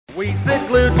We sit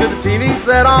glued to the TV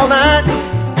set all night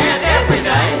and every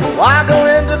day. Why go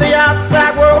into the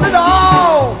outside world at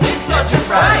all? It's such a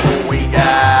fright. We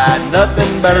got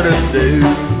nothing better to do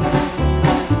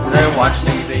than watch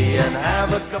TV and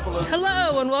have a couple of...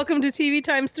 Hello, and welcome to TV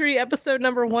x3, episode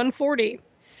number 140.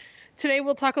 Today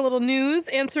we'll talk a little news,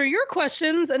 answer your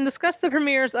questions, and discuss the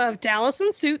premieres of Dallas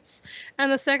in Suits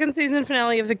and the second season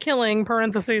finale of The Killing,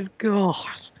 parentheses,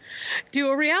 God. Do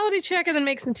a reality check and then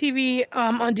make some TV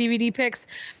on DVD picks.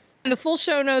 And the full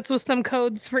show notes with some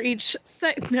codes for each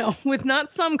with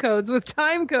not some codes, with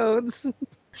time codes.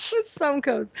 With some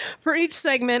codes for each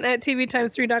segment at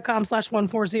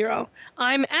tvx3.com/140.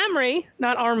 I'm Amrie,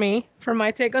 not Army, from my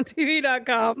take on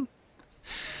TV.com.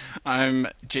 I'm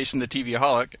Jason the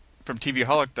TVaholic from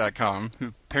TVaholic.com,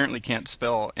 who apparently can't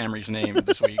spell Amrie's name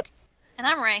this week. And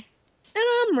I'm Ray. And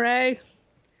I'm Ray.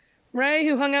 Ray,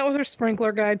 who hung out with her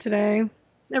sprinkler guy today.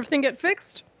 Everything get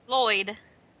fixed? Lloyd.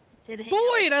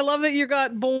 Boyd! I love that you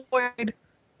got Boyd.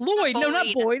 Lloyd. No, not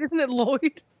Boyd. Isn't it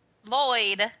Lloyd?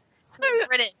 Lloyd.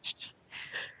 British.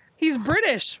 He's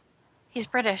British. He's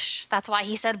British. That's why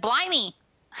he said blimey.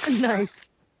 Nice.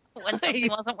 When something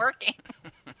wasn't working.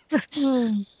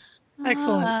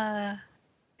 Excellent.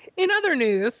 In other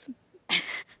news,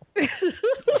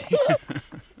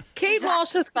 Kate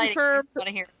Walsh has confirmed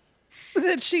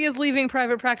that she is leaving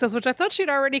private practice, which I thought she'd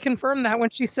already confirmed that when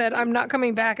she said, I'm not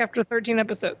coming back after 13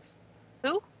 episodes.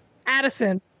 Who?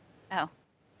 Addison. Oh.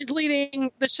 Is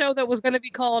leading the show that was going to be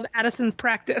called Addison's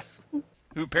Practice.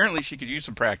 Who apparently she could use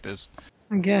some practice.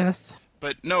 I guess.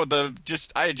 But no,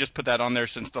 I had just put that on there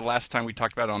since the last time we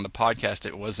talked about it on the podcast.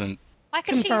 It wasn't. Why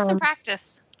could she use some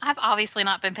practice? I've obviously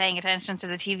not been paying attention to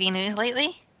the TV news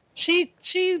lately. She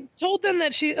told them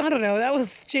that I don't know, that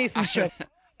was Jason's show.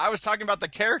 I was talking about the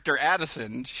character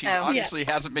Addison. She obviously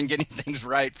hasn't been getting things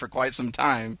right for quite some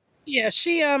time. Yeah,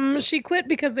 she quit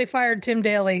because they fired Tim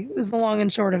Daly, is the long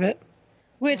and short of it.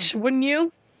 Which, wouldn't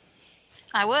you?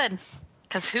 I would.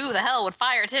 Because who the hell would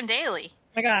fire Tim Daly? Oh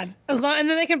my God. And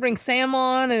then they can bring Sam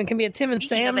on, and it can be a Tim and Sam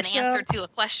Speaking of an show. answer to a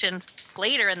question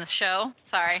later in the show.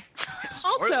 Sorry.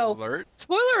 Spoiler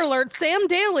alert, Sam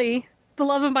Daly, the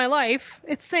love of my life,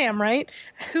 it's Sam, right?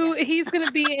 He's going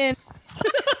to be in...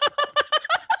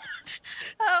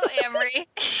 Oh, Amrie.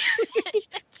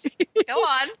 Go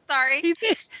on. Sorry.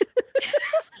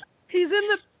 He's in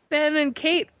the Ben and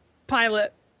Kate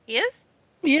pilot. He is?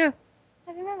 Yeah.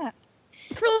 I didn't know that.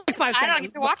 For like 5 seconds. I don't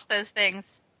get to watch those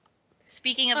things.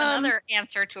 Speaking of another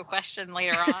answer to a question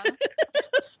later on.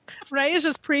 Ray is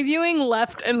just previewing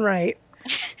left and right.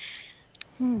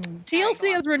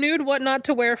 TLC has renewed What Not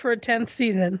to Wear for a 10th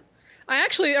season. I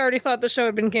actually already thought the show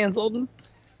had been canceled.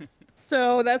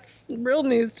 So that's real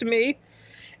news to me.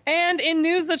 And in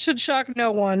news that should shock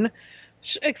no one,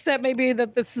 except maybe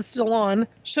that this is still on,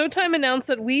 Showtime announced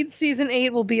that Weeds Season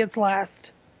 8 will be its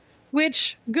last.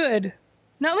 Which, good.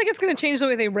 Not like it's going to change the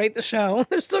way they rate the show.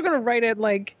 They're still going to write it,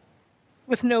 like,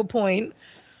 with no point.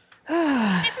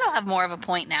 Maybe they'll have more of a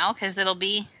point now, because it'll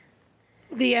be...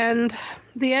 The end.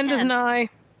 The end is nigh.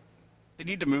 They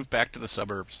need to move back to the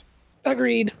suburbs.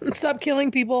 Agreed. And stop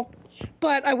killing people.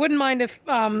 But I wouldn't mind if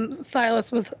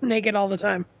Silas was naked all the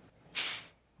time.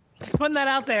 Just putting that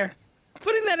out there.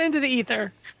 Putting that into the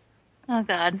ether. Oh,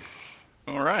 God.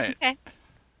 All right. Okay.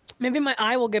 Maybe my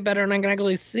eye will get better and I can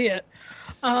actually see it.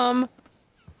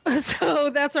 So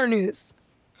that's our news.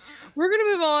 We're going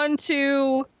to move on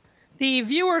to the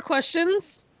viewer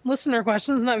questions. Listener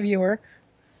questions, not viewer.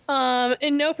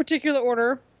 In no particular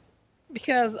order.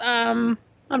 Because I'm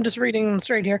just reading them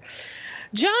straight here.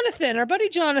 Jonathan, our buddy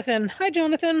Jonathan. Hi,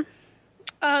 Jonathan.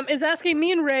 Is asking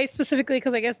me and Ray specifically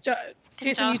because I guess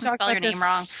Jason, you talked about your name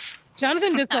wrong.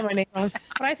 Jonathan did spell my name wrong,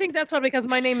 but I think that's probably because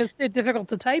my name is difficult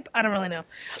to type. I don't really know.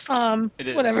 It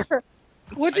is. Whatever.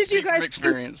 What did you guys? From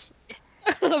experience.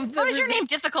 How is your name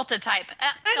difficult to type?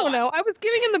 I don't know. I was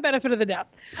giving him the benefit of the doubt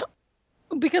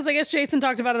because I guess Jason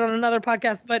talked about it on another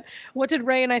podcast. But what did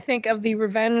Ray and I think of the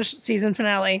Revenge season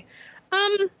finale?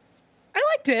 I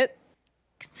liked it.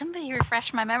 Can somebody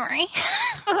refresh my memory?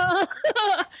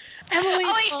 Emily,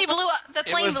 she blew up. The plane blew up.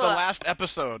 It was the last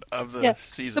episode of the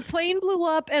season. The plane blew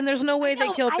up, and there's no way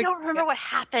they killed. I don't remember what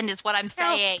happened. Is what I'm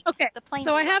saying. Okay, the plane.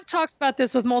 So I have talked about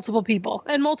this with multiple people,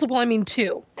 and multiple I mean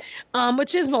 2,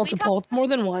 which is multiple. It's more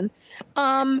than one.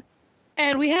 And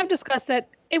we have discussed that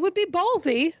it would be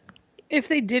ballsy if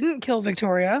they didn't kill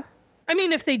Victoria. I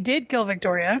mean, if they did kill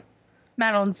Victoria,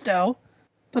 Madeline Stowe,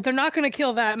 but they're not going to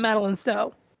kill that Madeline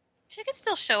Stowe. She could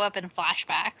still show up in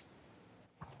flashbacks.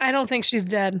 I don't think she's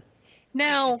dead.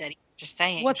 Now, just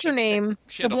saying. What's her name?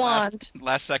 She had the blonde.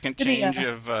 last second change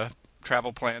of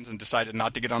travel plans and decided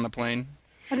not to get on the plane.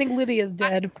 I think Lydia's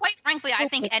dead. Quite frankly, I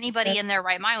think anybody in their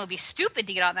right mind would be stupid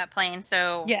to get on that plane.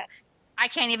 So Yes. I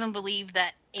can't even believe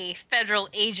that a federal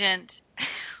agent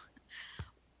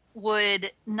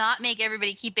would not make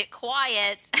everybody keep it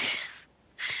quiet,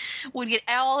 would get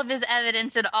all of his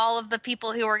evidence and all of the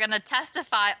people who are going to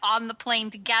testify on the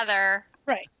plane together.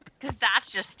 Right. Because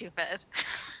that's just stupid.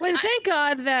 Well, thank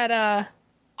God that...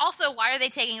 Also, why are they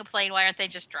taking a plane? Why aren't they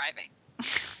just driving?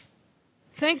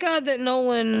 Thank God that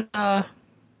Nolan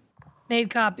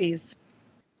made copies.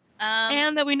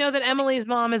 And that we know that Emily's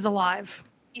mom is alive.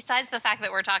 Besides the fact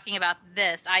that we're talking about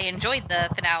this, I enjoyed the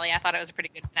finale. I thought it was a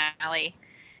pretty good finale.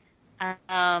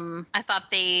 I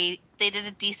thought they did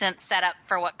a decent setup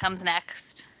for what comes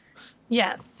next.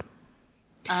 Yes.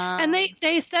 And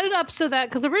they set it up so that,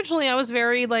 because originally I was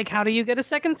very like, how do you get a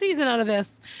second season out of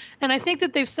this? And I think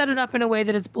that they've set it up in a way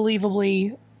that it's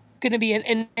believably going to be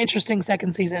an interesting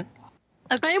second season.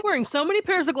 Okay. I am wearing so many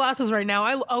pairs of glasses right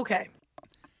now. Okay.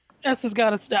 S has got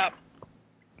to stop.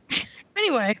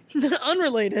 Anyway,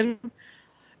 unrelated.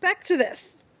 Back to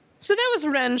this. So that was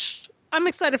Revenge. I'm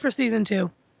excited for season 2.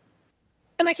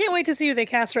 And I can't wait to see who they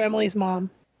cast for Emily's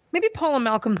mom. Maybe Paula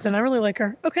Malcolmson. I really like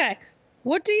her. Okay.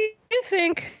 What do you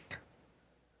think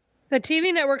the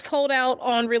TV networks hold out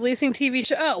on releasing TV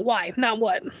shows? Oh, why? Not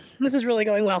what. This is really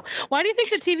going well. Why do you think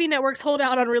the TV networks hold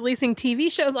out on releasing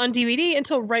TV shows on DVD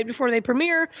until right before they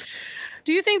premiere?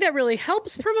 Do you think that really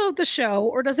helps promote the show,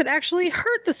 or does it actually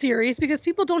hurt the series because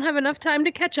people don't have enough time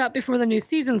to catch up before the new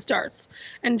season starts?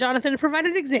 And Jonathan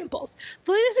provided examples.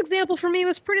 The latest example for me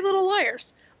was Pretty Little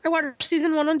Liars. I watched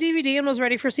season 1 on DVD and was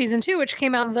ready for season 2, which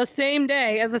came out the same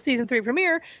day as the season 3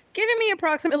 premiere, giving me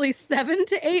approximately 7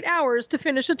 to 8 hours to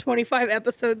finish a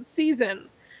 25-episode season.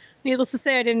 Needless to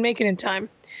say, I didn't make it in time.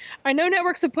 I know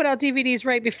networks have put out DVDs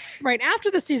right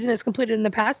after the season is completed in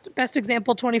the past. Best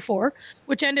example, 24,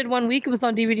 which ended 1 week and was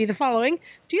on DVD the following.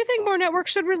 Do you think more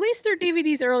networks should release their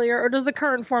DVDs earlier, or does the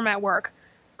current format work?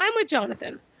 I'm with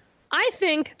Jonathan. I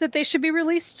think that they should be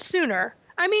released sooner.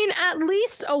 I mean, at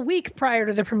least a week prior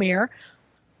to the premiere.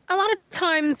 A lot of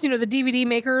times, the DVD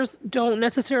makers don't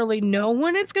necessarily know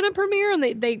when it's going to premiere,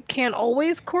 and they can't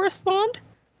always correspond.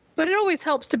 But it always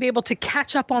helps to be able to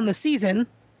catch up on the season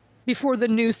before the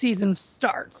new season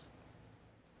starts.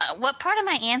 What part am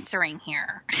I answering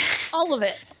here? All of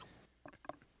it.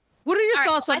 What are your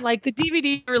thoughts on like the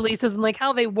DVD releases and like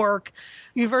how they work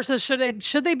versus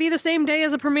should they be the same day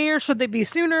as a premiere? Should they be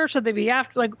sooner? Should they be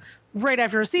after, like right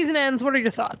after a season ends? What are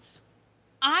your thoughts?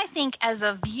 I think as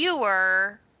a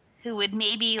viewer who would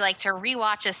maybe like to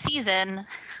rewatch a season,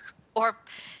 or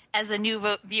as a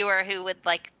new viewer who would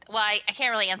like, well, I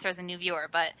can't really answer as a new viewer,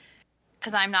 but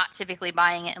because I'm not typically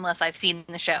buying it unless I've seen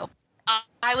the show.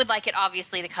 I would like it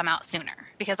obviously to come out sooner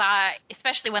because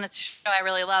especially when it's a show I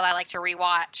really love, I like to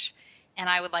rewatch, and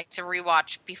I would like to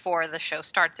rewatch before the show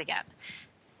starts again.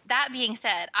 That being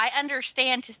said, I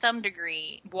understand to some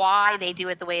degree why they do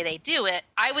it the way they do it.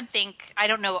 I would think, I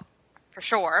don't know for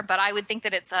sure, but I would think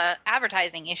that it's a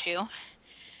advertising issue,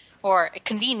 or a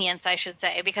convenience, I should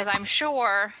say, because I'm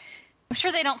sure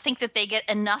they don't think that they get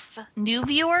enough new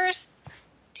viewers.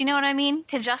 Do you know what I mean?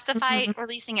 To justify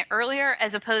releasing it earlier,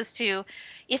 as opposed to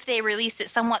if they release it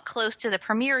somewhat close to the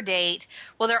premiere date.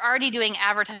 Well, they're already doing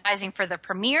advertising for the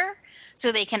premiere, so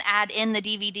they can add in the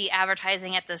DVD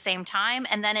advertising at the same time.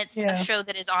 And then it's a show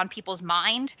that is on people's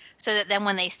mind, so that then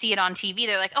when they see it on TV,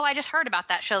 they're like, oh, I just heard about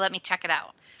that show. Let me check it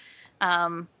out.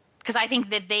 Because I think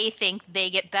that they think they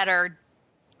get better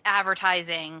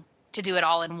advertising to do it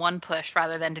all in one push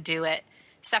rather than to do it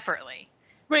separately.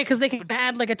 Right, because they can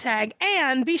add like a tag,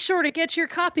 and be sure to get your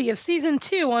copy of season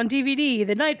 2 on DVD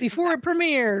the night before it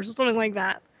premieres, or something like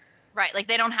that. Right, like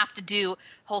they don't have to do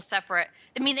whole separate.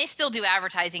 I mean, they still do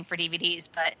advertising for DVDs,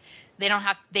 but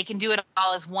they can do it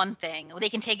all as one thing. They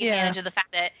can take advantage of the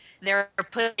fact that they're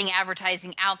putting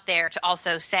advertising out there to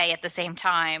also say at the same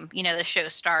time, the show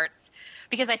starts.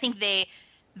 Because I think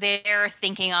their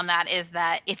thinking on that is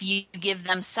that if you give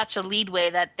them such a leadway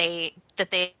that they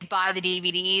buy the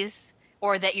DVDs,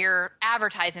 or that you're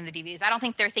advertising the DVDs. I don't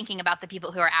think they're thinking about the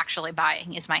people who are actually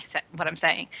buying, is what I'm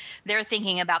saying. They're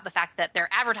thinking about the fact that their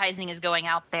advertising is going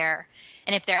out there.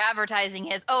 And if their advertising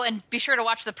is, oh, and be sure to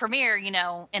watch the premiere, in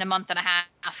a month and a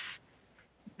half.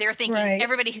 They're thinking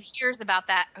everybody who hears about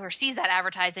that or sees that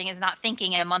advertising is not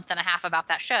thinking in a month and a half about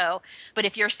that show. But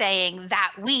if you're saying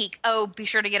that week, oh, be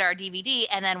sure to get our DVD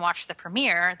and then watch the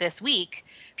premiere this week,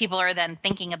 people are then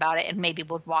thinking about it and maybe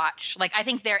would watch. Like, I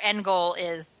think their end goal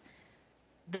is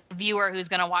the viewer who's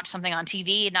going to watch something on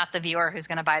TV, not the viewer who's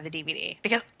going to buy the DVD.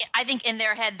 Because I think in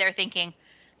their head, they're thinking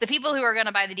the people who are going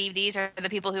to buy the DVDs are the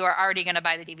people who are already going to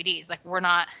buy the DVDs. Like,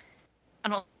 I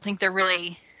don't think they're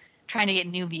really trying to get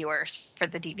new viewers for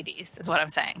the DVDs, is what I'm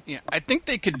saying. Yeah, I think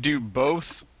they could do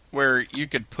both, where you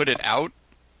could put it out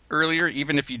earlier,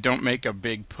 even if you don't make a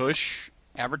big push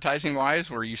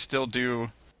advertising-wise, where you still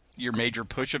do your major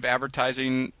push of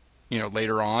advertising,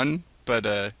 later on.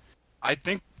 But I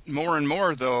think more and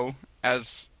more, though,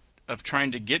 as of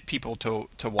trying to get people to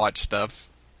watch stuff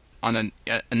on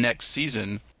a next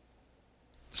season,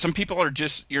 some people are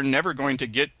just, you're never going to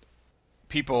get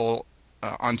people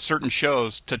on certain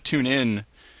shows to tune in.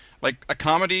 Like a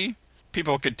comedy,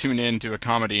 people could tune in to a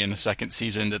comedy in the second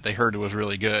season that they heard was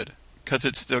really good, because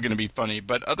it's still going to be funny.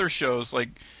 But other shows, like,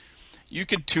 you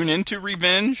could tune into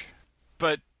Revenge,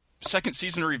 but second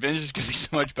season of Revenge is going to be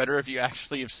so much better if you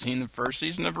actually have seen the first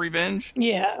season of Revenge.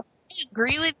 Yeah. I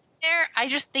agree with you there. I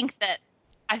just think that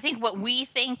what we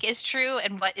think is true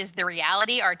and what is the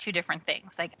reality are two different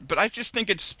things. But I just think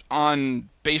it's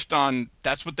based on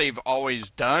that's what they've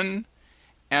always done,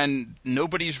 and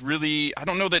nobody's really. I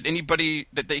don't know that anybody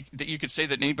that you could say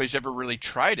that anybody's ever really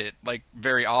tried it like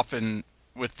very often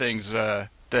with things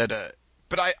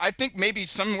But I think maybe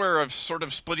somewhere of sort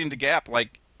of splitting the gap,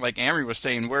 like Amrie was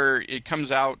saying, where it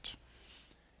comes out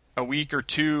a week or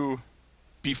two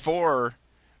before,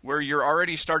 where you're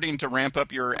already starting to ramp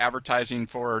up your advertising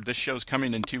for this show's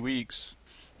coming in 2 weeks.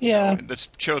 Yeah. This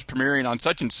show's premiering on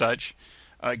such and such.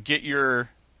 Get your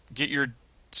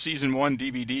season 1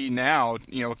 DVD now,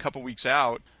 a couple weeks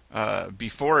out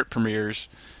before it premieres.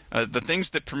 The things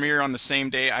that premiere on the same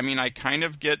day, I mean, I kind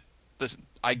of get the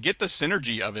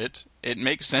synergy of it. It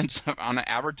makes sense on an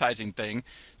advertising thing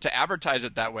to advertise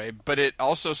it that way, but it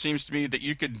also seems to me that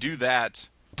you could do that,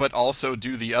 but also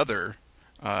do the other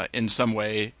in some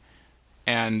way,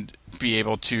 and be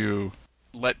able to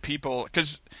let people,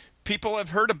 because people have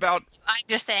heard about. I'm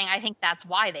just saying, I think that's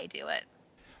why they do it.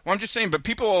 Well, I'm just saying, but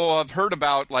people have heard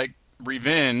about like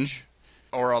Revenge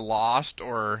or a Lost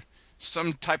or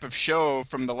some type of show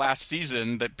from the last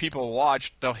season that people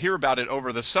watched. They'll hear about it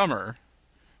over the summer,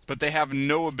 but they have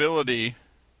no ability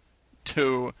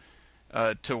to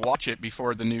watch it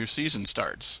before the new season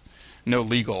starts. No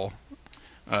legal,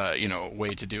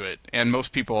 way to do it. And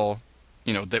most people,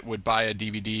 that would buy a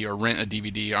DVD or rent a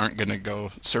DVD aren't going to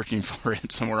go searching for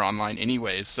it somewhere online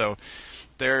anyways. So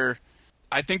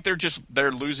I think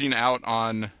they're losing out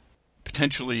on a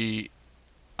potential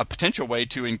way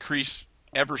to increase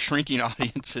ever shrinking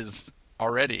audiences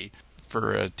already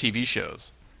for TV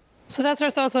shows. So that's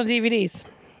our thoughts on DVDs.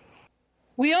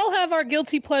 We all have our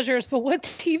guilty pleasures, but what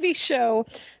TV show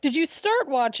did you start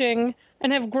watching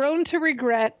and have grown to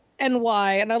regret, and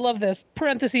why? And I love this,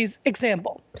 parentheses,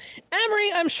 example.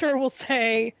 Amrie, I'm sure, will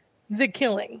say The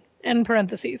Killing, in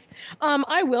parentheses.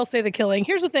 I will say The Killing.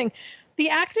 Here's the thing. The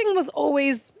acting was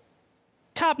always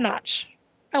top-notch.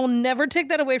 I will never take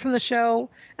that away from the show,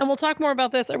 and we'll talk more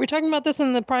about this. Are we talking about this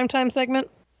in the primetime segment?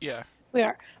 Yeah. We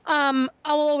are. I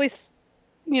will always,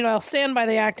 I'll stand by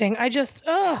the acting. I just,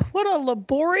 what a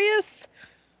laborious,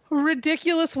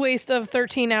 ridiculous waste of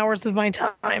 13 hours of my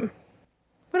time.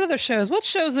 What other shows? What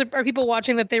shows are people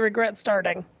watching that they regret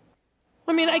starting?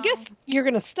 I mean, I guess you're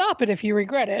going to stop it if you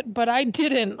regret it, but I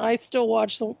didn't. I still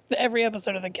watched every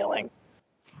episode of The Killing.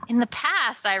 In the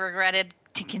past, I regretted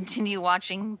to continue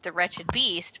watching The Wretched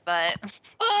Beast, but...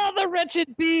 Oh, The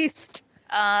Wretched Beast!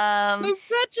 The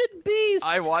Wretched Beast!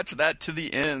 I watched that to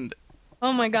the end.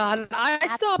 Oh my god. I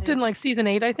stopped in like season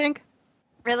 8, I think.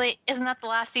 Really? Isn't that the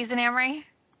last season, Amrie?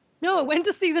 No, it went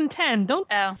to season 10.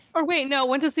 Oh. Or wait, no, it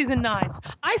went to season 9.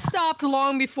 I stopped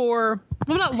long before...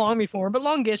 Well, not long before, but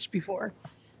longish before.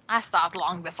 I stopped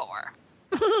long before.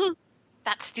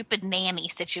 That stupid nanny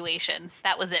situation.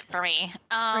 That was it for me.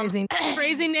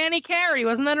 Crazy nanny Carrie.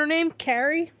 Wasn't that her name?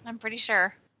 Carrie? I'm pretty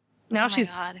sure. Now Oh my she's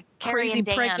God. Carrie crazy and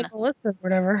Dan. pregnant Melissa or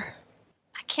whatever.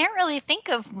 I can't really think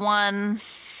of one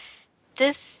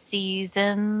this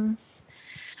season.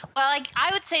 Well, I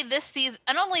would say this season,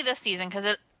 and only this season,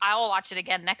 because I will watch it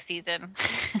again next season.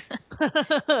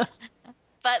 But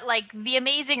The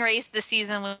Amazing Race this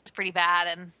season was pretty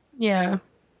bad, and Yeah.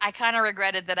 I kind of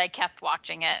regretted that I kept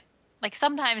watching it.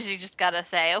 Sometimes you just gotta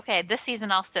say, okay, this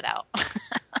season I'll sit out.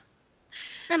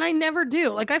 And I never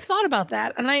do. I've thought about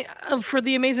that. And for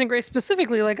The Amazing Grace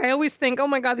specifically, I always think, oh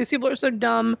my god, these people are so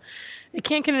dumb. It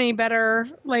can't get any better.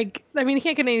 It can't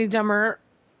get any dumber.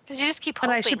 Because you just keep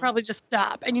hoping. And I should probably just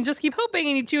stop. And you just keep hoping,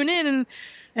 and you tune in,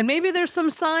 and maybe there's some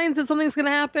signs that something's going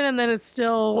to happen, and then it's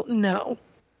still no.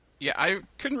 Yeah, I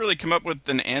couldn't really come up with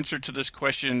an answer to this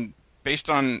question based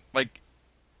on,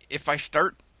 if I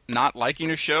start not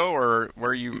liking a show, or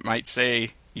where you might say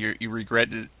you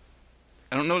regretted.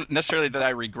 I don't know necessarily that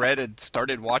I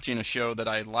started watching a show that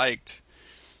I liked,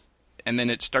 and then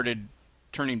it started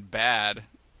turning bad.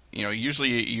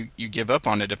 usually you give up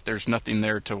on it if there's nothing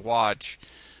there to watch.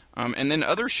 And then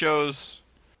other shows,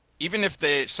 even if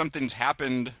something's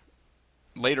happened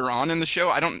later on in the show,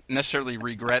 I don't necessarily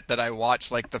regret that I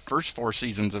watched like the first 4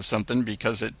 seasons of something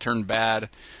because it turned bad,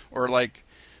 or like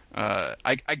I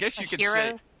guess you could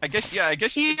Heroes? say I guess you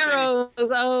could say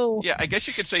Heroes. yeah, I guess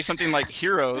you could say something like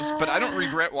Heroes, but I don't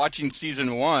regret watching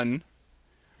season 1.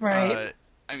 Right.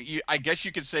 I guess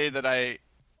you could say that I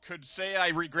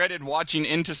regretted watching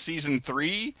into season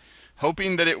 3,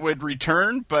 hoping that it would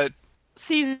return, but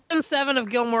Season 7 of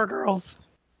Gilmore Girls.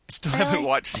 I still haven't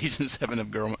watched season 7 of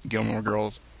Gilmore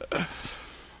Girls.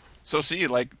 So see,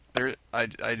 like I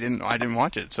didn't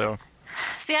watch it. So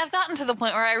See, I've gotten to the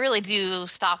point where I really do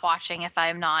stop watching if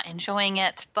I'm not enjoying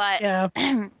it. But Yeah.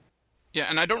 yeah,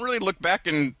 and I don't really look back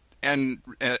and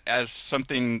as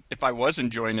something, if I was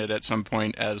enjoying it at some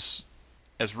point, as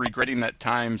regretting that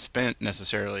time spent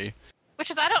necessarily.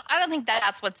 which is I don't think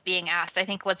that's what's being asked. I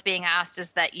think what's being asked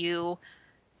is that you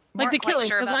Like weren't The quite Killing,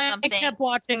 sure because about I something. kept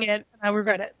watching it and I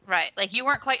regret it. Right. Like you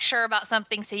weren't quite sure about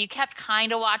something, so you kept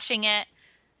kind of watching it,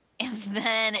 and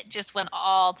then it just went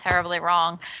all terribly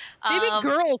wrong. Maybe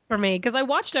Girls for me, because I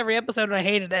watched every episode and I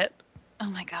hated it. Oh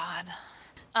my God.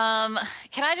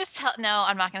 Can I just tell? No,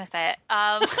 I'm not going to say it.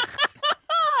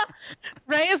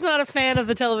 Ray is not a fan of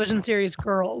the television series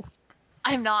Girls.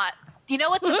 I'm not. You know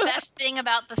what the best thing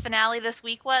about the finale this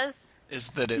week was? Is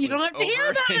that it You don't was have to hear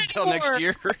over about it until anymore. next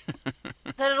year?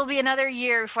 That it'll be another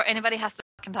year before anybody has to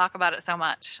fucking talk about it so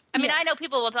much. I mean, Yeah. I know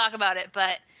people will talk about it,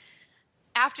 but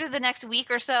after the next week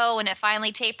or so, when it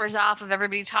finally tapers off of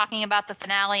everybody talking about the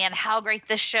finale and how great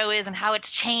this show is and how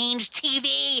it's changed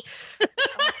TV,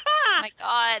 oh my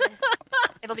God,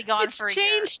 it'll be gone It's for a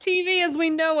year. changed TV as we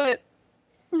know it.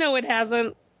 No, it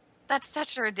hasn't. That's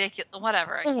such a ridiculous.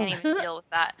 Whatever, I can't even deal with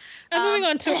that. I'm moving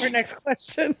on to our next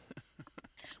question.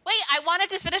 Wait, I wanted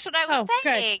to finish what I was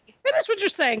saying. Finish what you're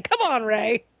saying. Come on,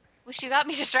 Ray. Wish you got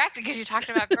me distracted because you talked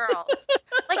about girls.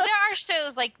 Like there are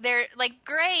shows like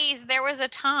Grey's. There was a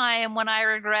time when I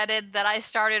regretted that I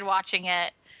started watching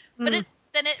it, but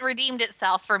then it redeemed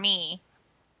itself for me.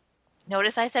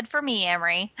 Notice I said for me,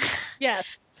 Amrie.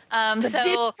 Yes. So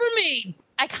Did for me.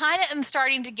 I kind of am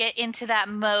starting to get into that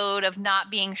mode of not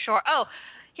being sure. Oh,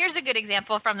 here's a good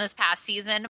example from this past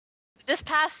season. This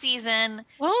past season,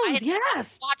 I had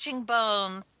stopped watching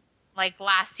Bones like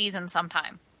last season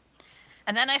sometime.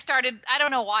 And then I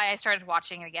don't know why I started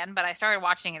watching it again, but I started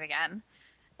watching it again.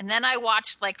 And then I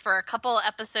watched like for a couple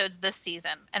episodes this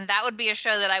season. And that would be a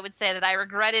show that I would say that I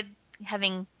regretted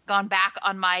having gone back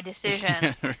on my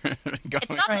decision.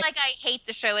 It's not like I hate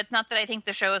the show. It's not that I think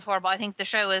the show is horrible. I think the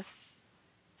show is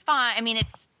fine. I mean,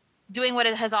 it's doing what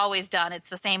it has always done.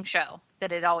 It's the same show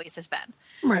that it always has been.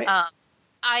 Right.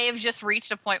 I have just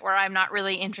reached a point where I'm not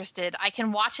really interested. I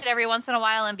can watch it every once in a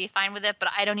while and be fine with it, but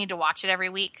I don't need to watch it every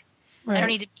week. Right. I don't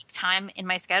need to make time in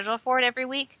my schedule for it every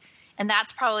week. And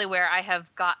that's probably where I have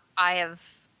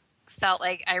felt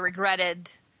like I regretted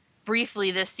briefly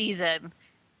this season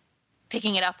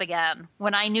picking it up again.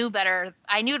 When I knew better,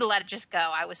 I knew to let it just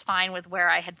go. I was fine with where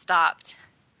I had stopped.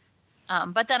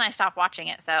 But then I stopped watching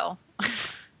it, so.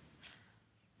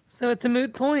 So it's a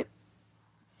moot point.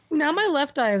 Now my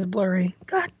left eye is blurry.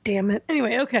 God damn it.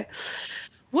 Anyway, okay.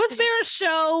 Was there a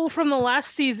show from the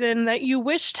last season that you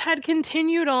wished had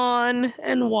continued on,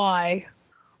 and why?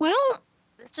 Well,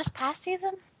 It's just past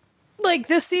season? like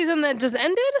this season that just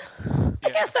ended? I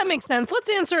guess that makes sense. Let's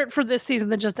answer it for this season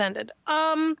that just ended.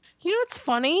 What's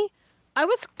funny? I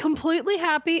was completely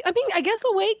happy. I mean, I guess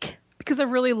Awake, because I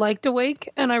really liked Awake,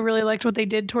 and I really liked what they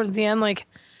did towards the end, like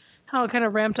how it kind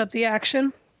of ramped up the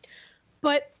action.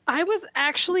 But I was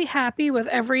actually happy with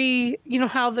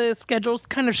how the schedules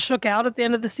kind of shook out at the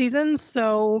end of the season.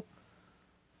 So,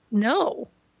 no.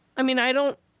 I mean, I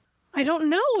don't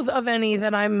know of any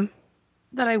that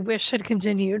I wish had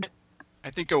continued. I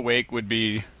think Awake would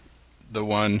be the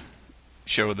one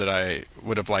show that I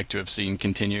would have liked to have seen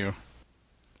continue.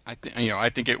 I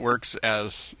think it works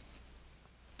as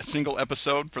a single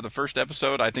episode for the first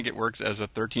episode. I think it works as a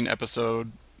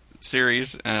 13-episode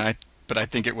series, but I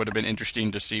think it would have been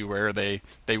interesting to see where they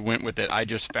went with it. I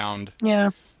just found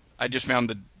the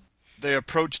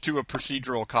approach to a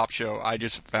procedural cop show. I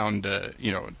just found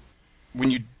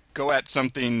when you go at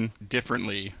something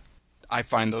differently, I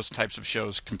find those types of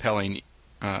shows compelling,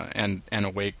 and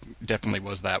Awake definitely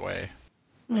was that way.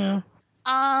 Yeah.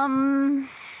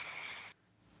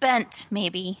 Bent,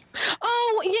 maybe.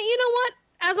 Oh, yeah, you know what?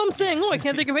 As I'm saying, I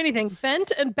can't think of anything.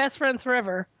 Bent and Best Friends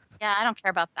Forever. Yeah, I don't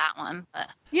care about that one, but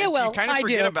Yeah, well, you kind of I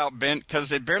forget do. about Bent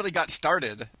because it barely got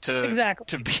started to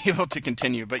Exactly. be able to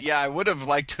continue. But yeah, I would have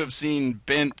liked to have seen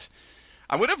Bent.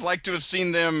 I would have liked to have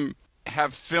seen them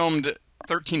have filmed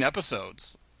 13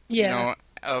 episodes, Yeah.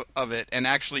 of it and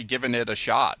actually given it a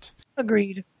shot.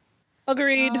 Agreed. I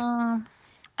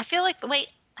feel like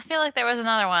there was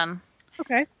another one.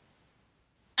 Okay.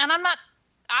 And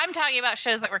I'm talking about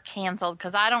shows that were canceled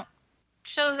because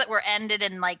shows that were ended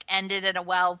in a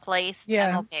well place. Yeah.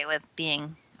 I'm okay with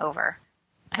being over.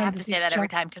 I have to say Parentheses, that every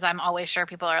Chuck. time because I'm always sure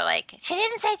people are like, she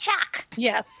didn't say Chuck.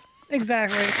 Yes,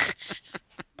 exactly.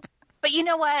 But you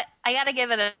know what? I got to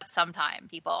give it up sometime,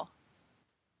 people.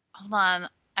 Hold on.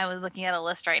 I was looking at a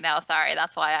list right now. Sorry.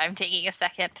 That's why I'm taking a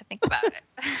second to think about it.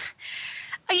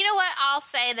 You know what? I'll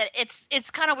say that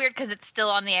it's kind of weird because it's still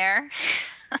on the air.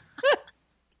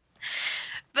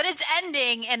 But it's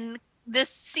ending, and this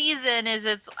season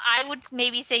I would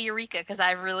maybe say Eureka because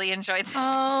I really enjoyed this.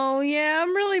 Oh, yeah,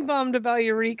 I'm really bummed about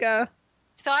Eureka.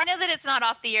 So I know that it's not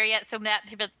off the air yet, so that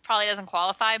probably doesn't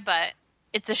qualify, but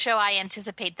it's a show I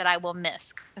anticipate that I will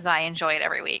miss because I enjoy it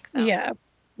every week. So.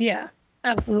 Yeah,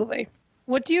 absolutely.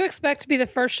 What do you expect to be the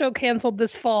first show canceled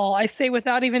this fall? I say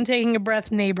without even taking a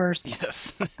breath, Neighbors.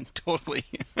 Yes, totally.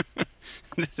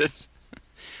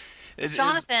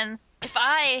 Jonathan, if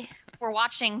I were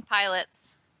watching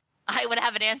pilots, I would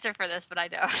have an answer for this, but I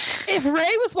don't. If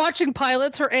Ray was watching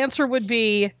pilots, her answer would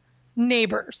be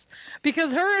Neighbors.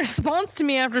 Because her response to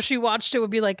me after she watched it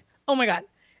would be like, oh my God,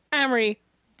 Amrie,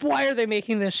 why are they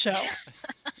making this show?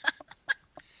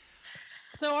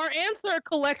 So our answer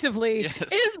collectively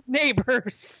is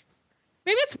Neighbors.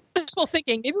 Maybe it's wishful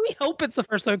thinking. Maybe we hope it's the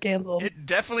first show canceled. It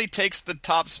definitely takes the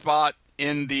top spot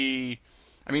in the...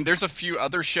 I mean, there's a few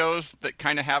other shows that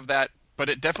kind of have that, but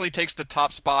it definitely takes the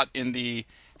top spot in the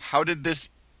how did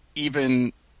this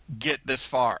even get this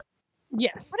far?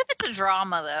 Yes. What if it's a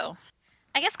drama, though?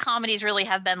 I guess comedies really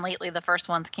have been lately the first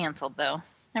ones canceled, though.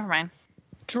 Never mind.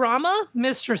 Drama,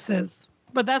 Mistresses.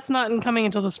 But that's not coming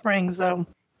until the spring, so...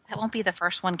 That won't be the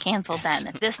first one canceled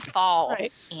then. This fall.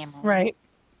 Right. Amrie. Right.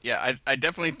 Yeah, I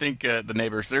definitely think The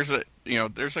Neighbors. There's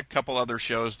a couple other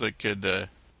shows that could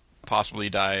possibly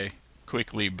die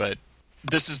quickly, but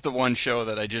this is the one show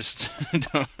that I just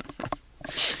don't.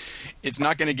 It's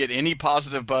not going to get any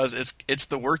positive buzz. It's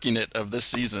the working it of this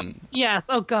season. Yes.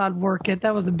 Oh, God, Work It.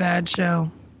 That was a bad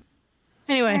show.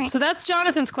 Anyway, so that's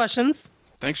Jonathan's questions.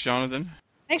 Thanks, Jonathan.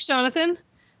 Thanks, Jonathan.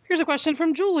 Here's a question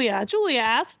from Julia. Julia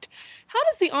asked, how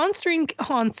does the on-screen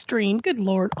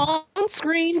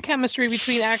chemistry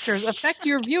between actors affect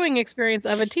your viewing experience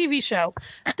of a TV show?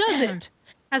 Does it?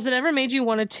 Has it ever made you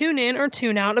want to tune in or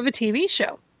tune out of a TV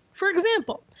show? For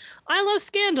example, I love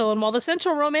Scandal, and while the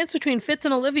central romance between Fitz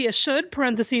and Olivia should,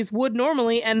 would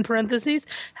normally,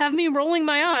 have me rolling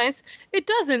my eyes, it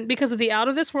doesn't because of the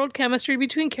out-of-this-world chemistry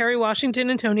between Kerry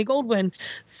Washington and Tony Goldwyn.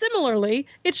 Similarly,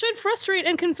 it should frustrate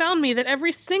and confound me that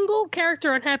every single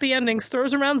character on Happy Endings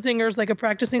throws around zingers like a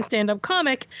practicing stand-up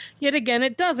comic, yet again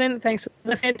it doesn't, thanks to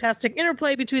the fantastic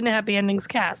interplay between the Happy Endings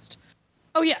cast.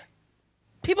 Oh yeah,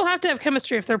 people have to have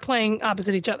chemistry if they're playing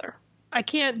opposite each other. I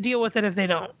can't deal with it if they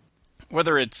don't.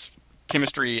 Whether it's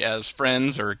chemistry as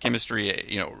friends or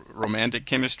chemistry, romantic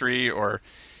chemistry or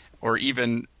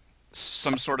even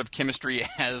some sort of chemistry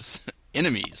as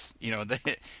enemies,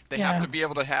 they have to be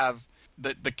able to have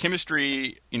the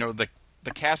chemistry, the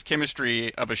cast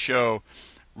chemistry of a show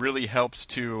really helps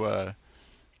to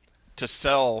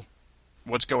sell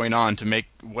what's going on, to make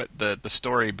what the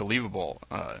story believable,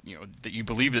 that you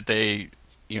believe that they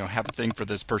have a thing for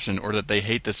this person, or that they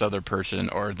hate this other person,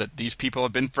 or that these people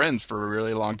have been friends for a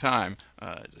really long time.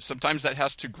 Sometimes that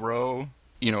has to grow,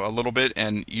 a little bit,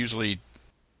 and usually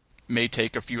may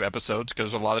take a few episodes,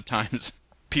 because a lot of times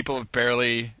people have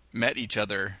barely met each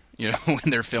other, when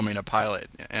they're filming a pilot.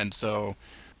 And so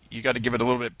you got to give it a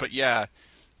little bit. But yeah,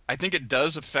 I think it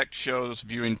does affect shows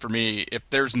viewing for me. If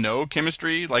there's no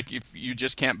chemistry, like if you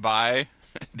just can't buy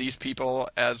these people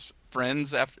as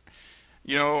friends after...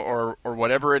 or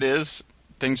whatever it is,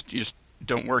 things just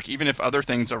don't work, even if other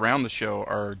things around the show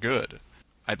are good.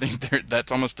 I think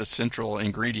that's almost a central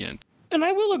ingredient. And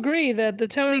I will agree that the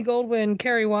Tony Goldwyn,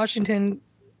 Kerry Washington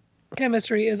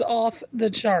chemistry is off the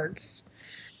charts.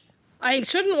 I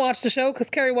shouldn't watch the show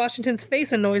because Kerry Washington's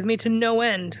face annoys me to no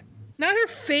end. Not her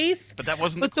face, but that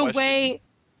wasn't but the question. Way...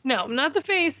 No, not the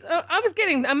face.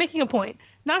 I'm making a point.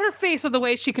 Not her face, but the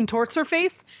way she contorts her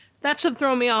face. That should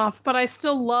throw me off, but I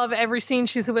still love every scene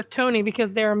she's with Tony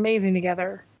because they're amazing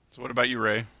together. So what about you,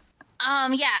 Ray?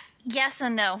 Yeah. Yes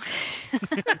and no.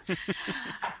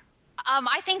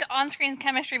 I think on-screen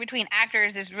chemistry between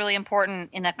actors is really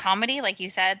important in a comedy, like you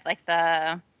said, like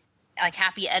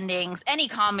Happy Endings. Any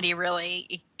comedy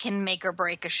really can make or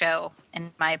break a show,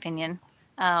 in my opinion,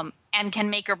 and can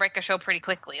make or break a show pretty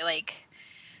quickly. Like,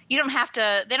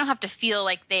 they don't have to feel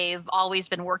like they've always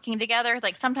been working together.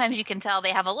 Like sometimes you can tell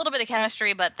they have a little bit of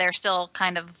chemistry, but they're still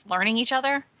kind of learning each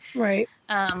other. Right.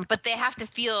 But they have to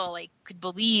feel like could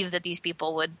believe that these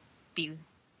people would be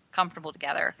comfortable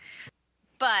together.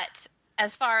 But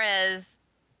as far as,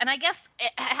 and I guess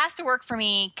it has to work for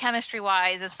me chemistry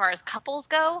wise as far as couples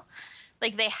go.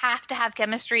 Like they have to have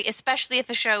chemistry, especially if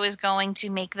a show is going to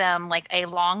make them like a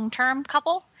long-term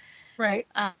couple. Right.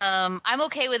 I'm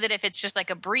okay with it if it's just like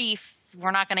a brief.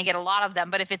 We're not going to get a lot of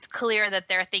them, but if it's clear that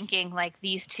they're thinking like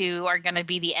these two are going to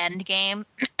be the end game,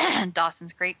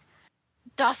 Dawson's Creek.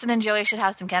 Dawson and Joey should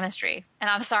have some chemistry. And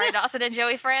I'm sorry, Dawson and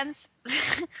Joey friends.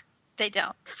 They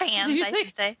don't. Fans, I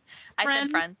should say. I said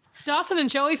friends. Dawson and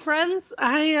Joey friends?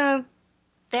 They are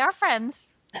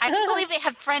friends. I can believe they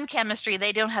have friend chemistry.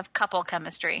 They don't have couple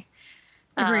chemistry.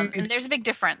 And there's a big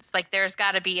difference. Like there's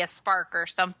got to be a spark or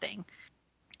something.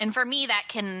 And for me, that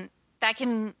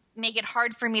can make it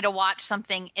hard for me to watch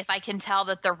something if I can tell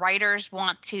that the writers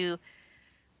want to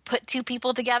put two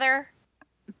people together,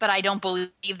 but I don't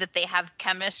believe that they have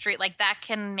chemistry. Like that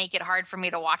can make it hard for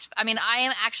me to watch. I mean, I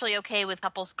am actually okay with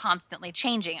couples constantly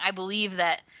changing. I believe,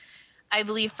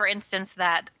 for instance,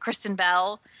 that Kristen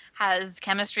Bell has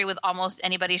chemistry with almost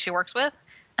anybody she works with.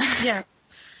 Yes.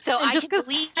 So and I just because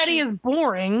Teddy is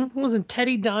boring, wasn't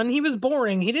Teddy Dunn? He was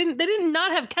boring. They did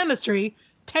not have chemistry.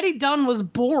 Teddy Dunn was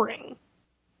boring.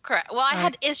 Correct. Well, I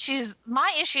had issues. My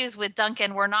issues with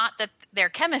Duncan were not that they're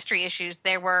chemistry issues.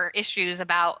 There were issues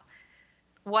about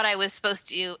what I was supposed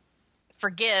to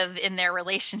forgive in their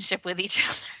relationship with each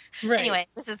other. Right. Anyway,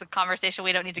 this is a conversation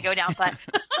we don't need to go down. But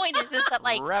the point is that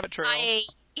like Rabbit trail.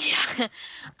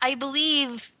 I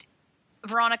believe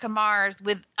Veronica Mars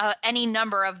with any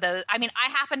number of those. I mean, I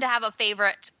happen to have a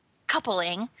favorite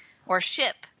coupling or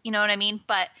ship. You know what I mean?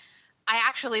 But I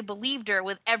actually believed her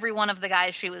with every one of the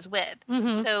guys she was with.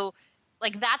 Mm-hmm. So,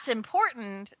 like, that's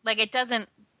important. Like, it doesn't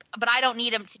 – but I don't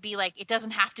need him to be, like – it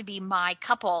doesn't have to be my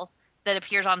couple that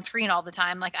appears on screen all the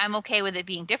time. Like, I'm okay with it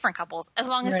being different couples as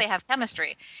long as they have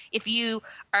chemistry. If you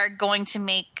are going to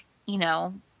make, you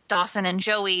know, Dawson and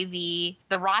Joey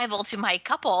the rival to my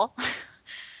couple,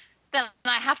 then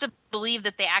I have to believe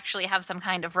that they actually have some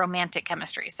kind of romantic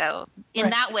chemistry. So,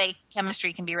 in that way,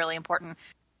 chemistry can be really important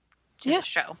to the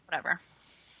show, whatever.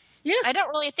 Yeah. I don't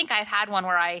really think I've had one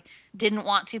where I didn't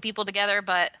want two people together,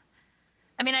 but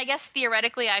I mean, I guess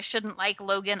theoretically I shouldn't like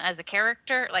Logan as a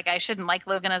character. Like I shouldn't like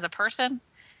Logan as a person.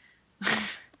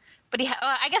 But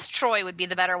I guess Troy would be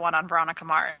the better one on Veronica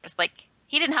Mars. Like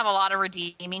he didn't have a lot of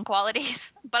redeeming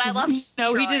qualities, but I loved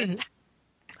Troy. No, he didn't.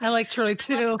 I like Troy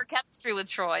too. I loved her chemistry with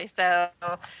Troy. So,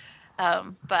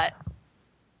 but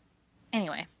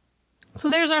anyway. So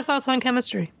there's our thoughts on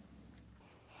chemistry.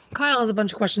 Kyle has a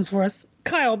bunch of questions for us.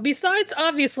 Kyle, besides,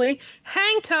 obviously,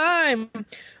 Hang Time,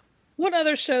 what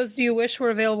other shows do you wish were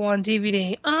available on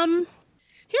DVD?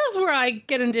 Here's where I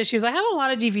get into issues. I have a lot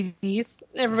of DVDs.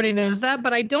 Everybody knows that.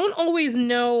 But I don't always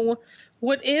know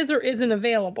what is or isn't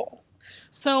available.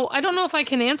 So I don't know if I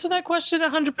can answer that question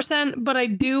 100%, but I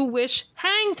do wish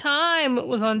Hang Time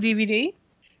was on DVD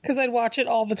because I'd watch it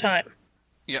all the time.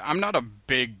 Yeah, I'm not a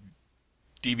big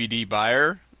DVD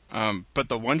buyer. But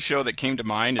the one show that came to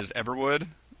mind is Everwood,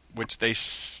 which they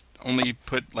only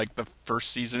put like the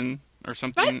first season or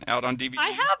something out on DVD. I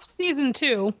have season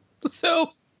 2,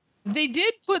 so they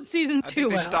did put season 2 I think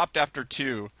they out. stopped after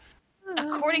 2.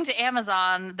 According to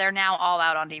Amazon, they're now all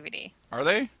out on DVD. Are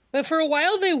they? But for a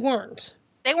while they weren't.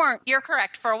 They weren't. You're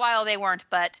correct. For a while they weren't,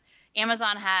 but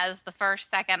Amazon has the first,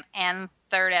 second, and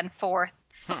third, and fourth.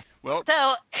 Huh. Well,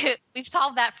 so we've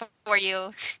solved that for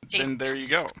you, Jason. Then there you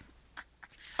go.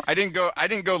 I didn't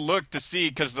go look to see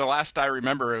because the last I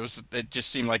remember it just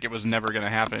seemed like it was never going to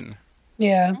happen.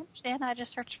 Yeah. I understand. I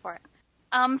just searched for it.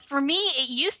 For me, it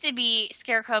used to be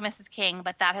Scarecrow Mrs. King,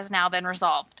 but that has now been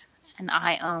resolved. And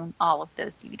I own all of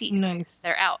those DVDs. Nice.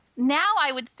 They're out. Now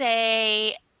I would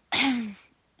say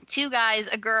Two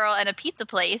Guys, a Girl, and a Pizza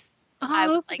Place.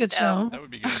 Oh, that's a good show. That would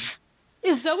be good.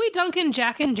 Is Zoe Duncan,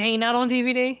 Jack and Jane out on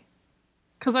DVD?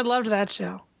 Because I loved that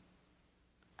show.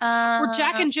 Or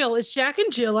Jack and Jill. Is Jack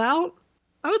and Jill out?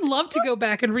 I would love to go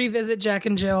back and revisit Jack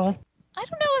and Jill. I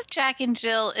don't know if Jack and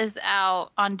Jill is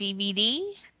out on DVD.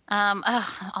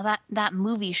 That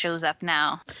movie shows up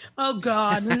now. Oh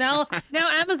God! Now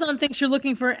Amazon thinks you're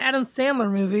looking for Adam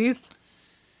Sandler movies.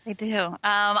 They do.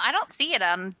 I don't see it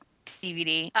on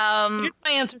DVD. Here's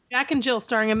my answer: Jack and Jill,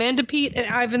 starring Amanda Peet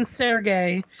and Ivan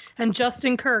Sergey and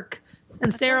Justin Kirk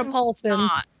and Sarah Paulson.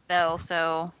 Not though,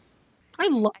 so I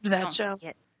loved that show.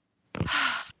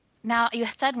 Now you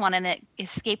said one, and it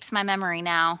escapes my memory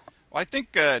now. Well, I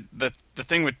think the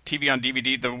thing with TV on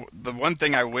DVD, the one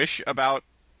thing I wish about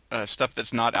stuff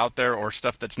that's not out there, or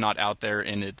stuff that's not out there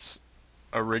in its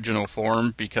original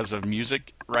form because of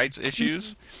music rights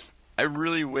issues. I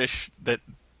really wish that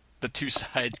the two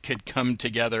sides could come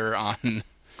together on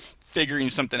figuring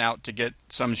something out to get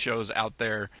some shows out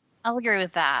there. I'll agree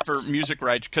with that. For music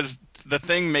rights, because the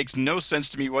thing makes no sense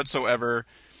to me whatsoever.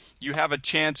 You have a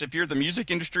chance, if you're the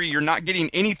music industry, you're not getting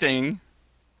anything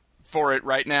for it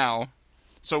right now.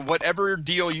 So whatever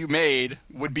deal you made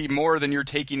would be more than you're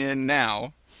taking in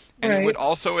now. And It would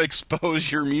also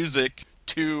expose your music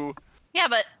to... Yeah,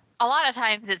 but a lot of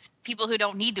times it's people who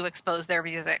don't need to expose their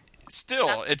music.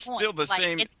 Still, it's still the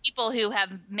same. It's people who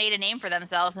have made a name for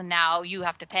themselves, and now you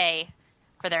have to pay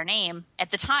for their name.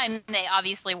 At the time, they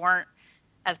obviously weren't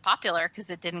as popular because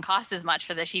it didn't cost as much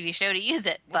for the TV show to use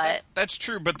it. But that's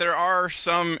true. But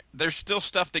there's still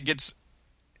stuff that gets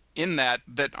in that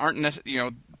aren't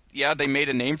necessarily, yeah, they made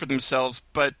a name for themselves,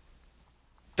 but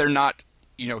they're not,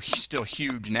 still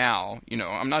huge now.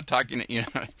 I'm not talking,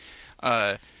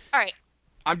 all right.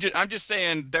 I'm just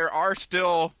saying there are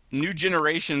still new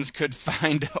generations could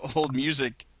find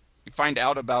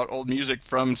out about old music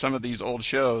from some of these old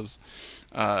shows,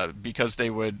 because they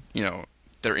would,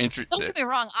 they're interested. Don't get me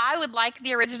wrong. I would like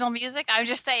the original music. I'm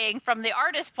just saying from the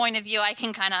artist's point of view, I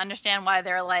can kind of understand why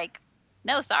they're like,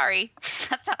 no, sorry.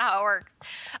 That's not how it works.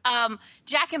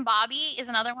 Jack and Bobby is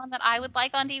another one that I would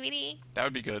like on DVD. That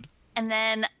would be good. And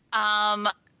then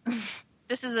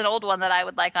this is an old one that I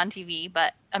would like on TV,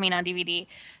 on DVD.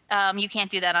 You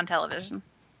can't do that on television.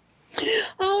 Oh,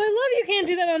 I love You Can't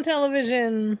Do That on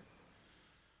Television.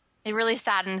 It really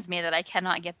saddens me that I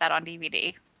cannot get that on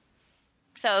DVD.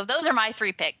 So those are my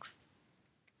 3 picks.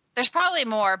 There's probably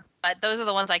more, but those are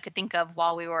the ones I could think of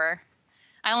while we were...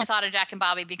 I only thought of Jack and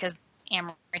Bobby because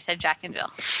Amrie said Jack and Jill.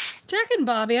 Jack and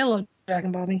Bobby. I love Jack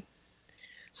and Bobby.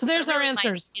 So there's our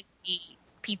answers. It's the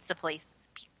pizza place.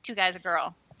 2 guys, a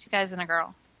girl. 2 guys and a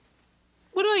girl.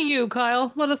 What about you,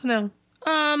 Kyle? Let us know.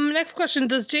 Next question.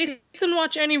 Does Jason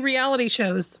watch any reality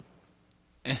shows?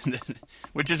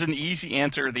 Which is an easy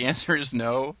answer. The answer is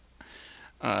no.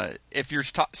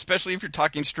 Especially if you're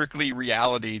talking strictly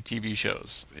reality TV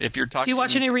shows. If you're talking, do you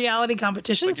watch any reality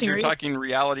competition series? If you're talking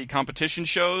reality competition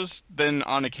shows, then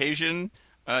on occasion,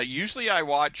 usually I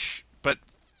watch, but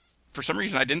for some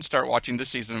reason I didn't start watching this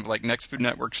season of like Next Food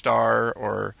Network Star,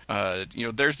 or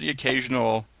there's the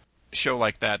occasional show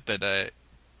like that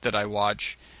I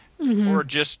watch, or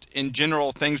just in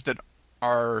general things that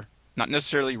are not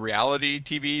necessarily reality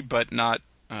TV, but not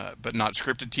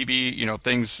scripted TV.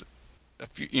 Things. A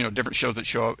few, different shows that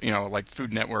show up, like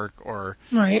Food Network, or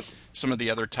some of the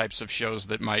other types of shows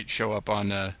that might show up on,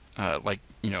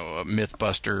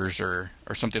 Mythbusters or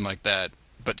something like that.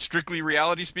 But strictly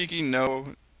reality speaking,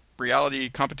 no.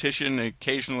 Reality competition,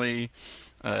 occasionally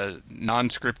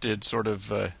non-scripted sort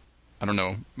of,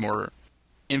 more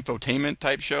infotainment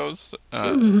type shows.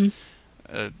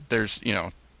 There's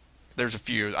a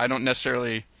few. I don't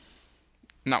necessarily,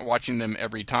 not watching them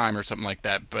every time or something like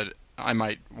that, but I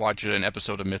might watch an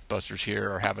episode of Mythbusters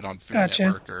here, or have it on Food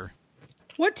Network. Or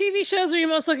what TV shows are you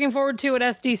most looking forward to at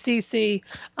SDCC?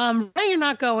 Right, you're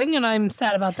not going, and I'm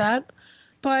sad about that.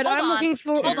 But I'm looking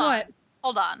forward.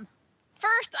 Hold on.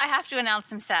 First, I have to announce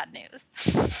some sad news.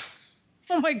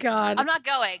 Oh my God! I'm not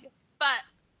going, but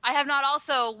I have not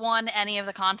also won any of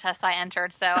the contests I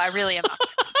entered, so I really am not.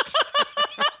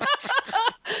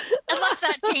 Unless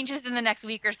that changes in the next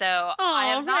week or so. I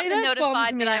have not been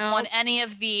notified that I've won any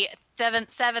of the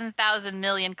 7,000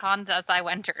 million contests I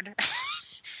entered.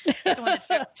 I won a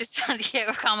trip to San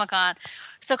Diego Comic-Con.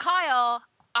 So, Kyle,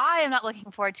 I am not looking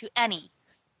forward to any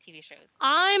TV shows.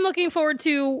 I'm looking forward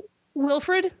to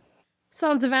Wilfred,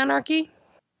 Sons of Anarchy,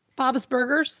 Bob's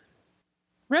Burgers.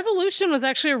 Revolution was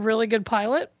actually a really good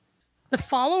pilot. The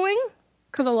Following,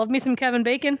 because I love me some Kevin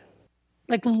Bacon.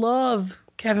 Love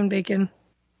Kevin Bacon.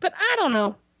 But I don't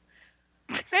know.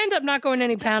 I end up not going to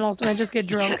any panels and I just get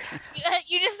drunk.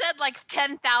 You just said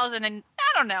 10,000 and I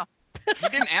don't know. He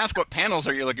didn't ask what panels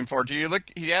are you looking forward to.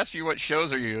 He asked you what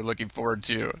shows are you looking forward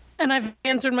to. And I've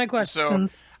answered my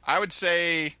questions. So I'd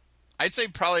say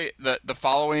probably the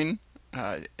Following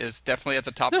is definitely at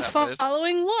the top of that list. The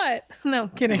Following what? No,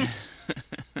 kidding.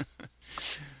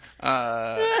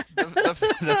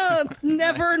 It's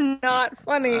never not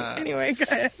funny. Anyway, go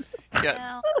ahead.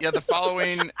 Yeah, The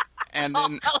Following, and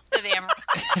then I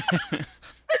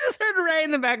just heard Ray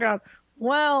in the background.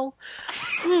 Well,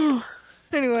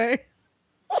 anyway.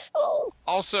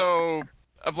 Also,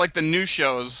 of the new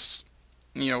shows,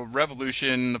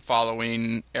 Revolution, The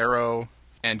Following, Arrow,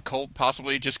 and Cult,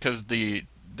 possibly, just because the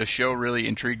show really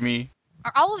intrigued me.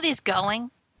 Are all of these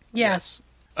going? Yes.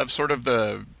 Of sort of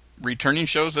the returning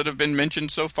shows that have been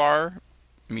mentioned so far,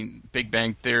 I mean, Big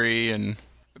Bang Theory and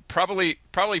probably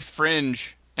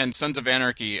Fringe and Sons of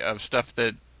Anarchy of stuff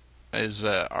that is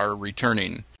are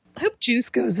returning. I hope Juice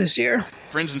goes this year.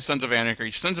 Fringe and Sons of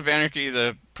Anarchy. Sons of Anarchy,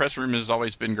 the press room has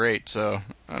always been great, so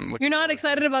I'm looking. You're not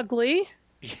excited about Glee?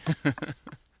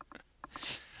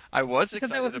 I was Said that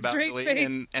excited with a about straight Glee,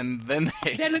 face. and then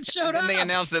they Then it showed then they up.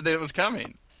 announced that it was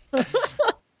coming.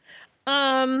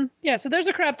 Yeah, so there's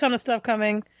a crap ton of stuff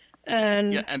coming.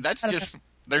 And Yeah, and that's just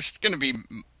there's going to be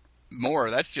more.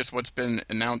 That's just what's been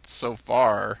announced so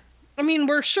far. I mean,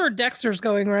 we're sure Dexter's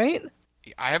going, right?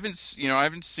 I haven't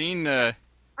seen.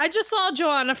 I just saw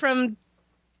Joanna from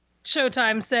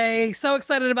Showtime say, so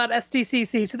excited about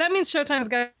SDCC. So that means Showtime's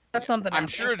got something. I'm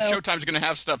out sure there, so. Showtime's going to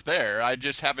have stuff there. I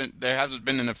just haven't. There hasn't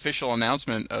been an official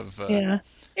announcement of. Yeah.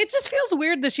 It just feels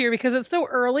weird this year because it's so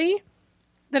early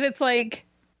that it's like,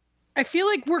 I feel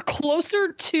like we're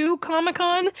closer to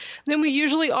Comic-Con than we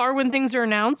usually are when things are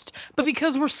announced. But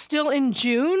because we're still in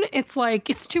June, it's like,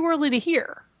 it's too early to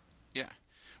hear. Yeah.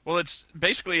 Well, it's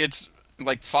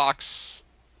like Fox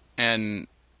and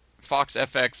Fox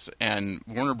FX and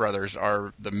Warner Brothers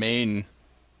are the main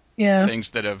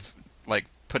things that have like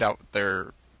put out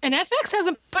their. And FX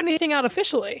hasn't put anything out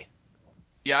officially.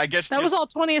 Yeah, I guess that was all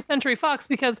 20th Century Fox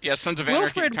because Sons of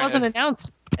Anarchy Wilfred wasn't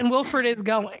announced, and Wilfred is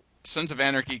going. Sons of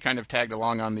Anarchy kind of tagged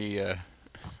along on the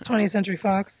 20th Century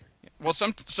Fox. Well,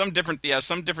 some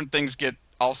different things get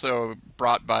also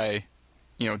brought by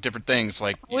different things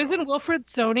like. Isn't Wilfred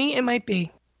Sony? It might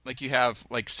be. Like you have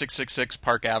like 666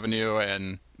 Park Avenue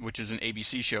and which is an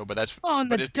ABC show, but that's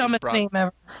the dumbest name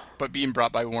ever. But being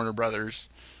brought by Warner Brothers.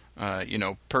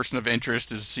 Person of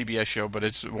Interest is a CBS show, but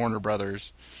it's Warner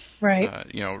Brothers. Right.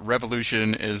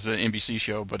 Revolution is an NBC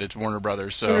show, but it's Warner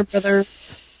Brothers. So. Warner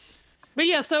Brothers. But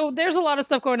yeah, so there's a lot of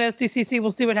stuff going to SDCC.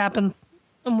 We'll see what happens,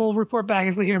 and we'll report back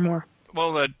if we hear more.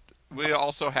 Well, we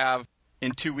also have,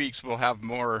 in 2 weeks, we'll have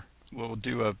more. We'll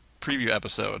do a preview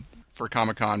episode for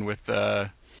Comic-Con with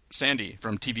Sandy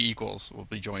from TV Equals will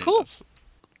be joining us.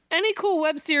 Any cool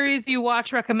web series you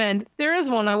watch, recommend? There is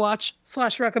one I watch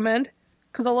 / recommend,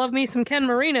 because I love me some Ken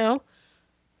Marino.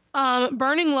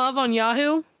 Burning Love on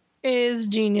Yahoo is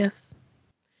genius.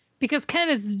 Because Ken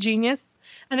is a genius,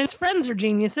 and his friends are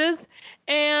geniuses,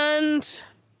 and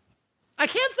I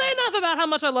can't say enough about how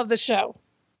much I love this show.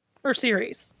 Or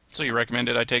series. So you recommend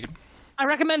it, I take it? I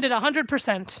recommend it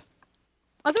 100%.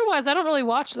 Otherwise, I don't really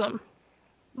watch them.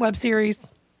 Web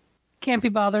series. Can't be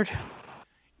bothered.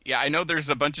 Yeah, I know there's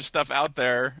a bunch of stuff out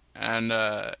there, and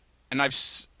I've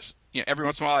every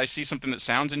once in a while I see something that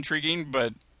sounds intriguing,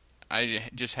 but I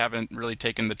just haven't really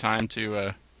taken the time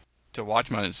to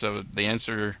watch much. So the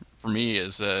answer for me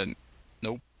is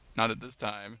nope, not at this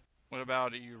time. What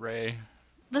about you, Ray?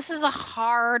 This is a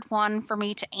hard one for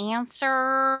me to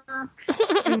answer,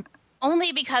 and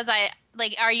only because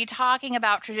are you talking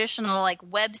about traditional like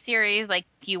web series, like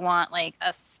you want like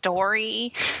a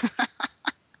story?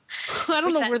 I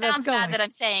don't know where that's sounds going. bad that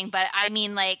I'm saying, but I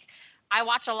mean, like, I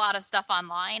watch a lot of stuff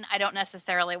online. I don't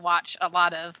necessarily watch a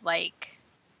lot of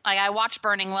I watch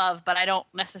Burning Love, but I don't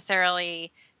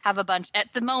necessarily have a bunch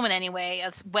at the moment anyway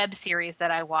of web series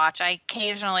that I watch. I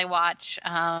occasionally watch.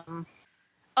 Oh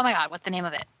my God, what's the name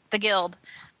of it? The Guild.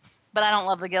 But I don't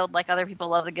love The Guild like other people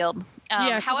love The Guild.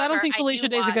 However, I don't think Felicia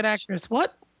Day is a good actress.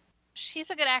 What? She's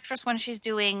a good actress when she's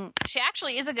doing. She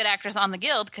actually is a good actress on The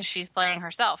Guild because she's playing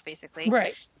herself, basically.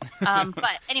 Right.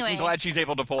 But anyway, I'm glad she's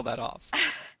able to pull that off.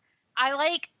 I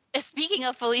like. Speaking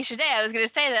of Felicia Day, I was going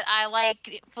to say that I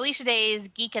like Felicia Day's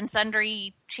Geek and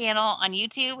Sundry channel on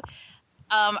YouTube.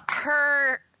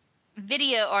 Her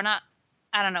video, or not,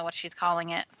 I don't know what she's calling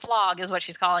it. Vlog is what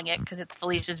she's calling it because it's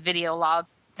Felicia's video log.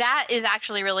 That is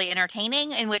actually really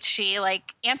entertaining, in which she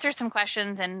answers some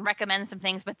questions and recommends some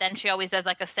things, but then she always does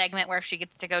a segment where she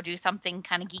gets to go do something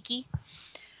kind of geeky.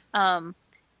 And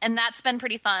that's been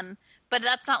pretty fun, but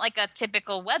that's not like a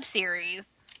typical web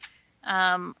series.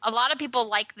 A lot of people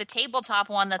like the tabletop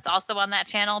one that's also on that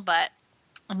channel, but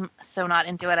I'm so not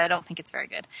into it. I don't think it's very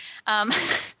good.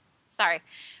 Sorry,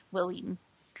 Will Wheaton.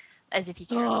 As if you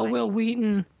care. Oh, Will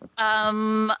Wheaton.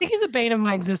 I think he's the bane of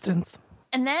my existence.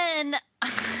 And then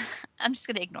I'm just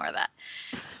going to ignore that.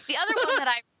 The other one that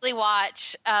I really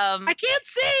watch. I can't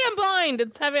see. I'm blind.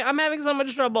 I'm having so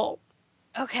much trouble.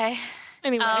 Okay.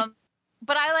 Anyway.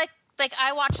 But I like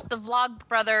I watch the Vlog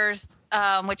Brothers,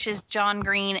 which is John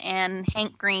Green and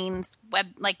Hank Green's web.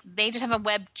 They just have a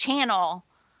web channel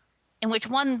in which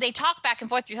they talk back and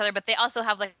forth with each other, but they also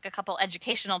have a couple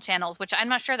educational channels, which I'm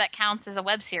not sure that counts as a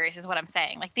web series, is what I'm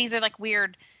saying. These are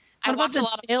weird. I watch a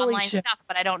lot of online stuff,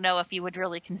 but I don't know if you would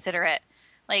really consider it.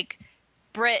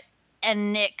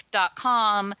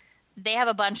 Britandnick.com, they have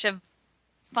a bunch of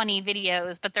funny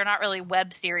videos, but they're not really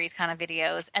web series kind of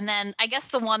videos. And then I guess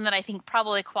the one that I think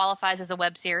probably qualifies as a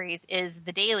web series is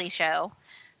The Daily Show.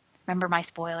 Remember my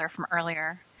spoiler from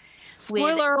earlier?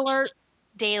 Spoiler alert.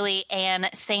 Daily and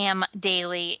Sam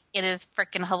Daly. It is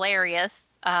freaking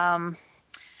hilarious. I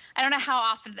don't know how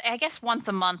often. I guess once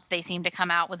a month they seem to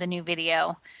come out with a new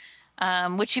video,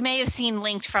 which you may have seen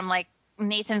linked from like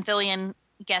Nathan Fillion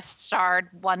guest starred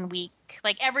one week.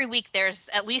 Like every week there's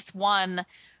at least one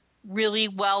really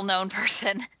well-known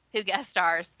person who guest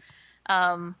stars.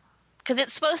 Because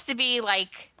it's supposed to be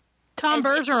like Tom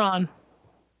Bergeron.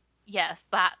 Yes,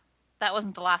 that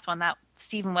wasn't the last one. That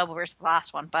Steven Weber was the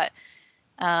last one, but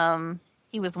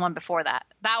he was the one before that.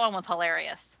 That one was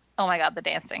hilarious. Oh my god, the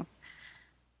dancing.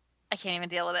 I can't even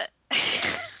deal with it.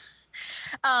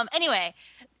 Anyway,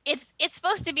 it's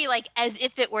supposed to be like as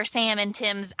if it were Sam and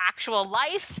Tim's actual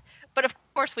life, but of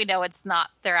course we know it's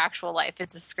not their actual life.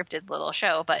 It's a scripted little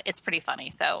show, but it's pretty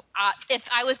funny. So if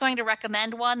I was going to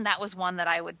recommend one, that was one that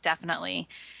I would definitely.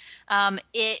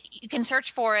 You can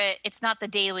search for it. It's not The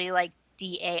Daily like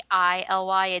Daily,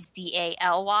 it's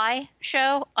Daly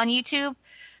show on YouTube.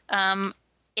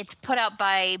 It's put out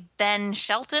by Ben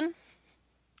Shelton.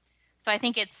 So I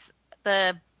think it's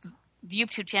the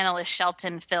YouTube channel is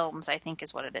Shelton Films, I think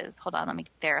is what it is. Hold on, let me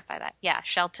verify that. Yeah,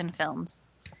 Shelton Films.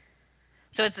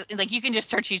 So it's like you can just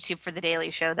search YouTube for The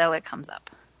Daily Show, though it comes up.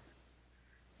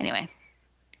 Anyway,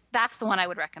 that's the one I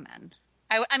would recommend.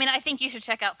 I mean, I think you should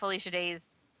check out Felicia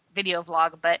Day's video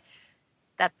vlog, but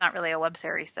that's not really a web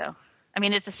series. So, I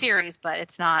mean, it's a series, but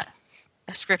it's not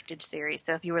a scripted series.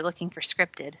 So if you were looking for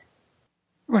scripted.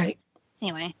 Right.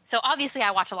 Anyway, so obviously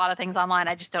I watch a lot of things online.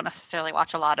 I just don't necessarily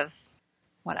watch a lot of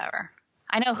whatever.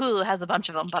 I know Hulu has a bunch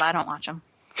of them, but I don't watch them.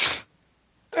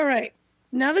 All right.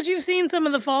 Now that you've seen some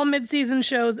of the fall mid-season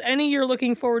shows, any you're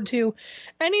looking forward to,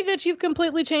 any that you've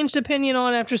completely changed opinion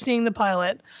on after seeing the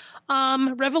pilot.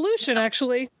 Revolution,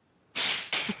 actually.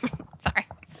 Sorry.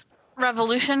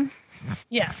 Revolution?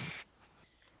 Yes.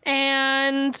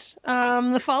 And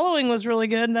the following was really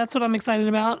good. That's what I'm excited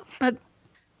about. But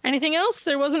anything else?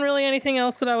 There wasn't really anything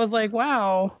else that I was like,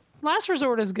 wow. Last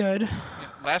Resort is good.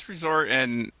 Last Resort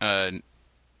and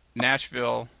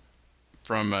Nashville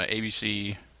from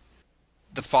ABC.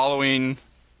 The following,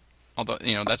 although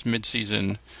that's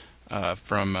mid-season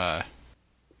from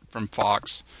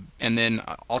Fox, and then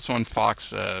also on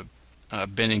Fox,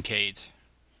 Ben and Kate.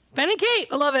 Ben and Kate,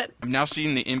 I love it. I'm now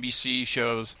seeing the NBC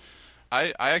shows.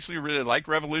 I actually really like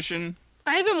Revolution.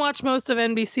 I haven't watched most of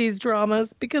NBC's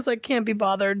dramas because I can't be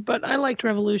bothered, but I liked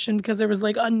Revolution because there was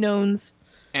like unknowns.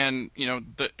 And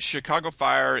the Chicago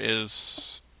Fire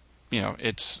is,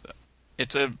 it's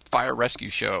a fire rescue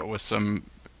show with some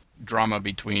drama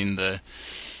between the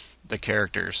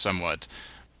characters somewhat.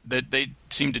 That they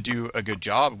seem to do a good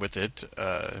job with it,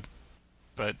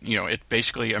 but it's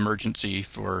basically emergency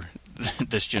for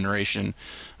this generation.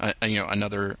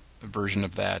 Another version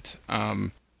of that.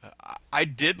 I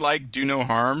did like Do No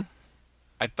Harm.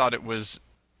 I thought it was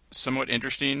somewhat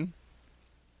interesting.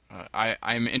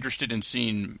 I'm interested in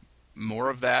seeing more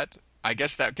of that. I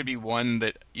guess that could be one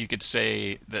that you could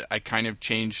say that I kind of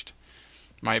changed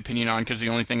my opinion on, because the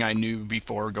only thing I knew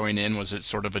before going in was it's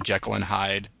sort of a Jekyll and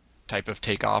Hyde type of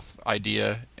takeoff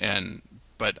idea,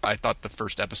 but I thought the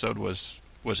first episode was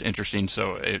interesting,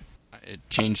 so it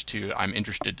changed to I'm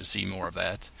interested to see more of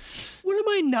that. What am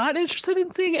I not interested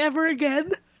in seeing ever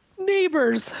again?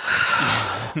 Neighbors.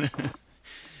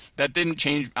 That didn't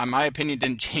change. My opinion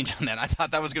didn't change on that. I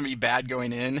thought that was going to be bad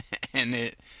going in,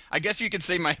 and I guess you could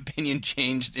say my opinion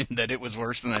changed in that it was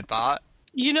worse than I thought.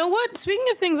 You know what? Speaking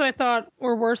of things I thought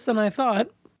were worse than I thought,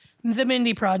 The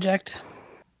Mindy Project.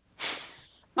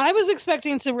 I was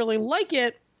expecting to really like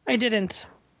it. I didn't.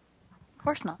 Of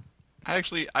course not. I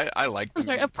like. I'm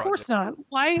sorry. Of course not.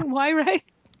 Why, Ray?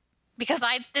 Because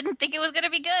I didn't think it was going to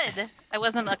be good. It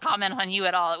wasn't a comment on you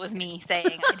at all. It was me saying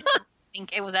I didn't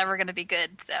think it was ever going to be good.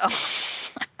 So,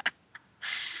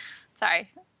 sorry.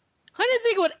 I didn't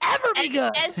think it would ever be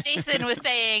good. As Jason was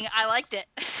saying, I liked it.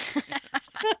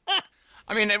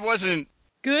 I mean, it wasn't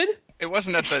good. It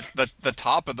wasn't at the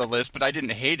top of the list, but I didn't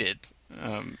hate it.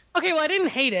 Okay, well, I didn't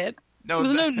hate it. No, there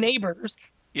was no neighbors.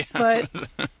 Yeah. But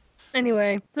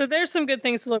anyway, so there's some good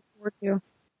things to look forward to.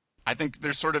 I think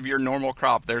there's sort of your normal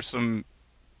crop. There's some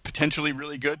potentially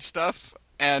really good stuff,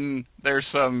 and there's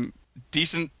some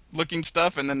decent-looking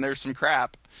stuff, and then there's some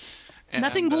crap. And,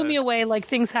 nothing blew me away like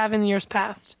things have in years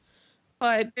past.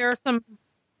 But there are some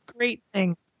great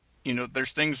things.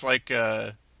 There's things like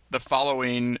The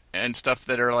Following and stuff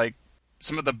that are like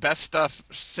some of the best stuff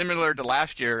similar to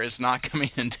last year is not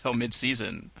coming until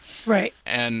mid-season. Right.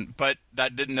 But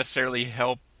that didn't necessarily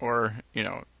help or,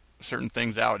 certain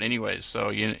things out anyways.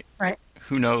 So Right.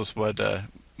 who knows what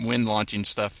when launching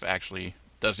stuff actually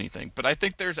does anything. But I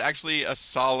think there's actually a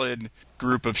solid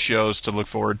group of shows to look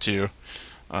forward to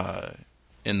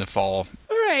in the fall.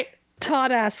 All right.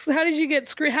 Todd asks, how do you get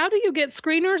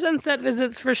screeners and set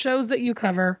visits for shows that you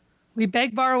cover? We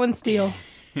beg, borrow, and steal.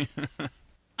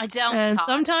 I don't. And Todd.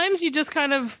 sometimes you just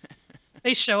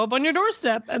they show up on your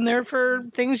doorstep, and they're for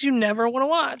things you never want to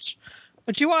watch,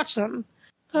 but you watch them.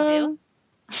 You do?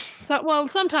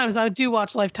 Sometimes I do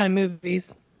watch Lifetime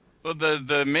movies. Well,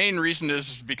 the main reason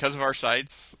is because of our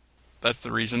sites. That's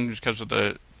the reason, because of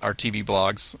our TV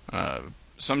blogs.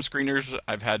 Some screeners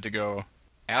I've had to go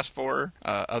ask for.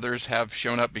 Others have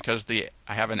shown up because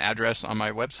I have an address on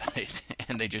my website,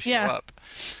 and they just show up.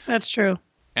 That's true.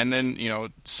 And then,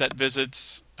 set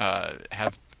visits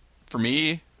for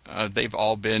me, they've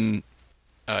all been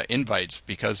invites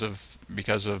because of the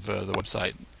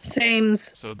website.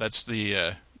 Sames. So that's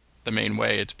the main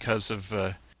way. It's because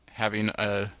of having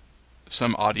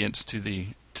some audience to the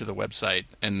website,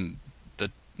 and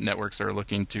the networks are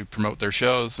looking to promote their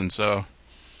shows, and so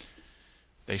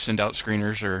they send out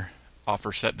screeners or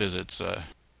offer set visits.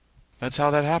 That's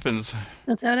how that happens.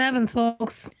 That's how it happens,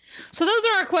 folks. So those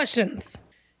are our questions.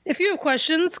 If you have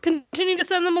questions, continue to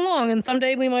send them along, and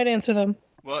someday we might answer them.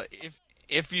 Well,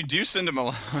 if you do send them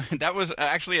along, that was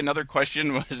actually another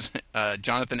question. Was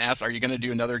Jonathan asked, "Are you going to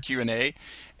do another Q&A?"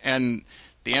 And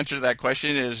the answer to that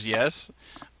question is yes.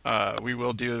 We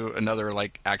will do another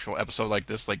actual episode like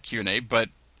this, like Q&A. But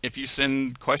if you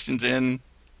send questions in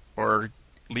or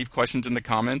leave questions in the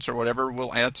comments or whatever,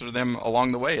 we'll answer them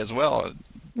along the way as well.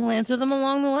 We'll answer them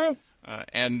along the way.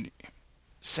 And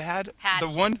sad, Patty.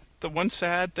 the one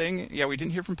sad thing. Yeah, we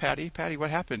didn't hear from Patty. Patty, what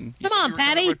happened? Come on, you were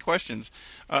coming up Patty. with questions.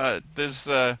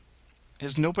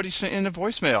 Has nobody sent in a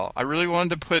voicemail? I really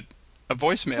wanted to put a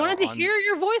voicemail. Wanted to hear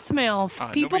your voicemail.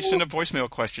 People. Nobody sent a voicemail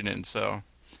question in, so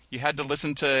you had to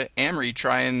listen to Amrie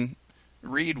try and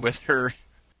read with her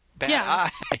bad eye.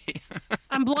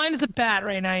 I'm blind as a bat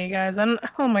right now, you guys.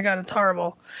 Oh my god, it's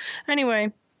horrible.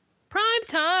 Anyway, prime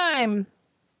time.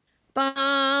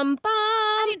 Bum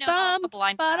bum do you know how bum a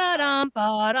blind bats ba-da-dum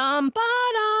ba-dum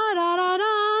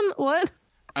ba-da-da-da-dum. What?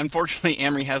 Unfortunately,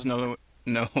 Amrie has no.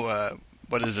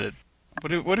 What is it?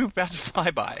 What do bats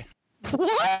fly by?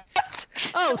 What?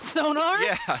 Oh, sonar?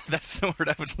 Yeah, that's the word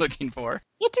I was looking for.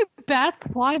 What do bats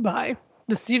fly by?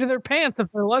 The seat of their pants, if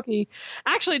they're lucky.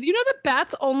 Actually, do you know that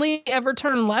bats only ever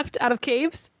turn left out of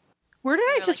caves? Where did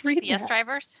I They're just like read UPS that?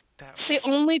 drivers? They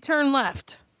only turn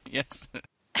left. Yes.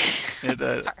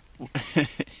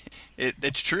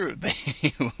 It's true.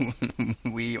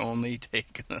 We only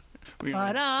take. We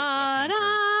only take left-hand turns.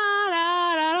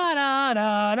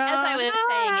 As I was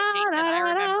saying it, Jason, I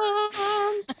remember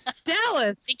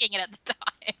Dallas. thinking it at the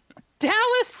time.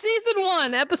 Dallas Season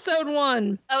 1, Episode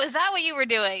 1. Oh, is that what you were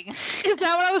doing? Is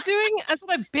that what I was doing? That's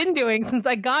what I've been doing since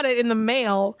I got it in the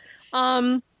mail.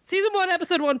 Season 1,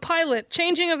 Episode 1, Pilot,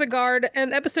 Changing of the Guard,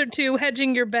 and Episode 2,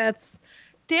 Hedging Your Bets.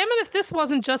 Damn it if this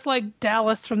wasn't just like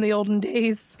Dallas from the olden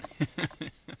days.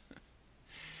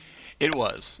 It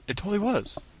was. It totally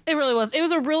was. It really was. It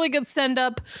was a really good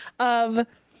send-up of,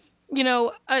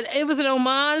 it was an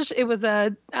homage. It was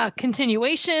a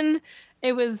continuation.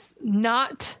 It was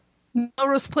not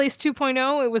Melrose Place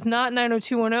 2.0. It was not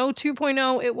 90210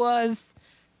 2.0. It was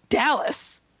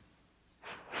Dallas.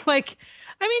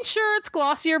 Sure, it's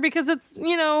glossier because it's,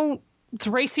 it's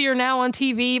racier now on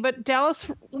TV, but Dallas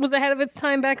was ahead of its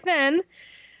time back then.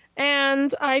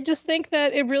 And I just think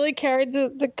that it really carried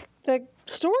the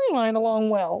storyline along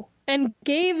well and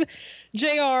gave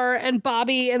JR and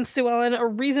Bobby and Sue Ellen a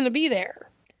reason to be there.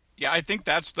 Yeah, I think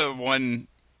that's the one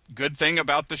good thing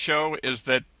about the show is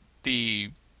that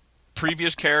the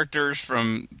previous characters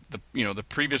from the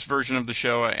previous version of the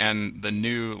show and the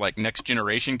new next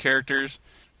generation characters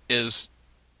is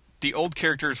the old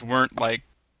characters weren't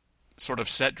sort of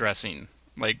set dressing.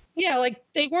 They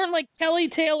weren't like Kelly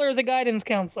Taylor, the guidance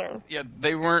counselor. Yeah,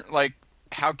 they weren't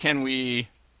how can we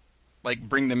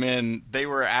bring them in? They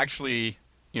were actually,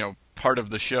 part of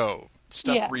the show.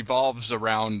 Stuff revolves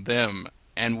around them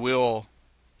and will,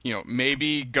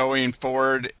 maybe going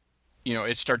forward,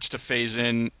 it starts to phase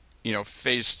in,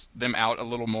 phase them out a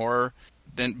little more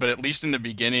but at least in the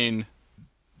beginning,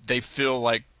 they feel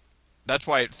that's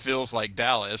why it feels like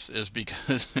Dallas is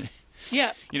because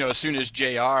Yeah. As soon as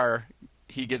JR,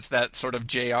 he gets that sort of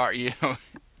JR,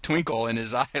 twinkle in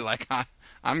his eye,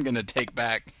 I'm going to take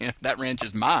back, that ranch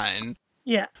is mine.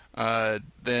 Yeah.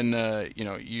 Then,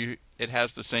 it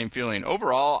has the same feeling.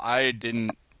 Overall, I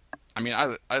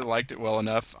liked it well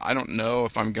enough. I don't know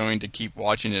if I'm going to keep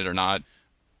watching it or not.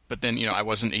 But then, I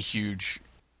wasn't a huge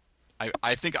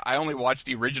I think I only watched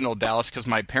the original Dallas because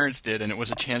my parents did, and it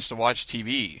was a chance to watch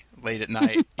TV late at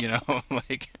night,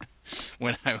 like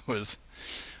when I was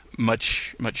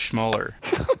much smaller.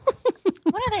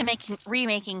 When are they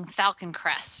remaking Falcon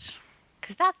Crest?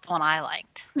 Because that's the one I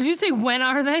liked. Did you say when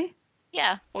are they?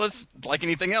 Yeah. Well, it's like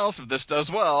anything else. If this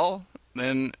does well,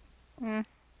 then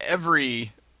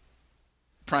every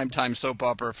primetime soap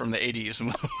opera from the 80s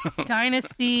will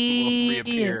Dynasty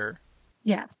reappear.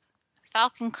 Yes.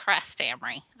 Falcon Crest,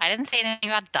 Amrie. I didn't say anything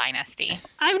about Dynasty.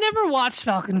 I've never watched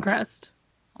Falcon Crest.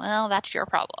 Well, that's your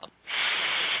problem.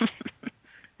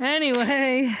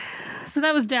 Anyway, so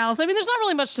that was Dallas. I mean, there's not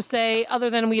really much to say other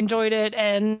than we enjoyed it,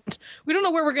 and we don't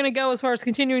know where we're going to go as far as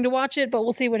continuing to watch it, but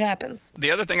we'll see what happens.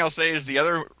 The other thing I'll say is the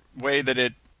other way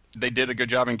that they did a good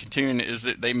job in continuing is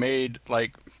that they made,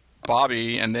 like,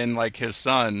 Bobby and then, like, his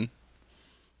son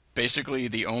basically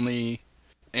the only,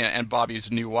 and Bobby's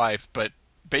new wife, but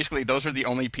basically those are the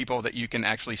only people that you can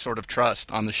actually sort of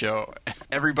trust on the show.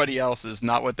 Everybody else is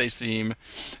not what they seem,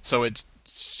 so it's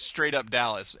straight up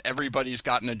Dallas. Everybody's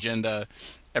got an agenda.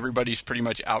 Everybody's pretty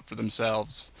much out for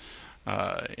themselves,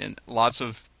 and lots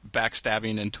of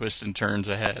backstabbing and twists and turns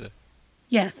ahead.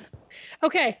 Yes.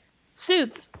 Okay,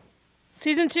 Suits.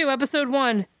 Season 2, Episode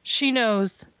 1, She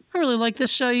Knows. I really like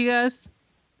this show, you guys.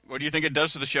 What do you think it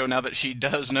does to the show now that she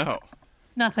does know?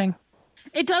 Nothing.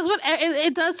 It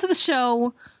does to the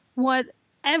show what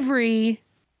every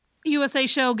USA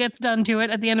show gets done to it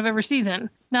at the end of every season.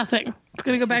 Nothing. It's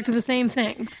going to go back to the same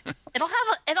thing. It'll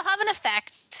have an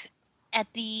effect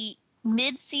at the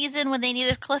mid-season when they need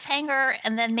a cliffhanger,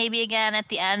 and then maybe again at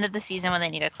the end of the season when they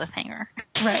need a cliffhanger.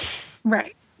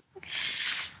 Right.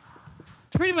 It's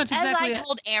pretty much exactly As I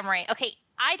told Amrie, okay,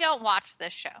 I don't watch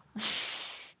this show.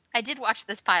 I did watch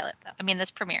this pilot, though. I mean,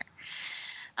 this premiere.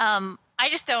 I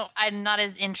just don't. I'm not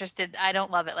as interested. I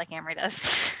don't love it like Amrie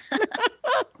does.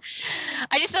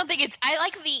 I just don't think it's. I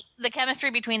like the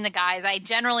chemistry between the guys. I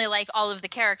generally like all of the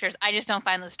characters. I just don't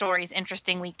find the stories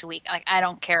interesting week to week. Like, I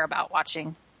don't care about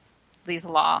watching these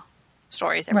law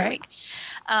stories every week.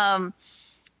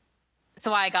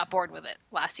 So I got bored with it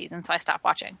last season, so I stopped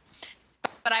watching.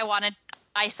 But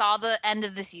I saw the end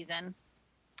of the season,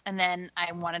 and then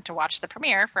I wanted to watch the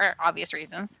premiere for obvious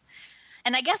reasons.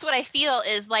 And I guess what I feel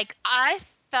is, like, I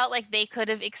felt like they could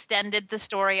have extended the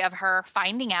story of her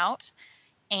finding out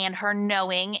and her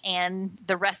knowing and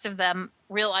the rest of them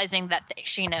realizing that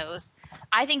she knows.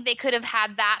 I think they could have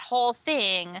had that whole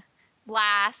thing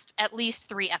last at least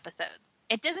 3 episodes.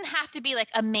 It doesn't have to be like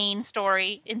a main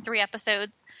story in 3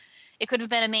 episodes. It could have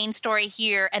been a main story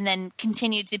here and then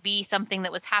continued to be something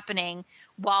that was happening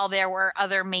while there were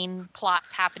other main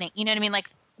plots happening. You know what I mean?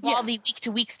 Like, while the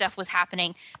week-to-week stuff was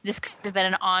happening, this could have been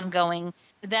an ongoing,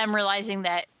 them realizing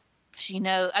that she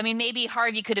knows. I mean, maybe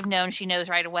Harvey could have known she knows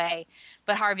right away,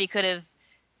 but Harvey could have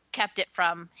kept it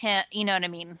from him. You know what I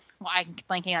mean? Well, I'm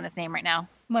blanking on his name right now.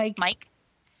 Mike.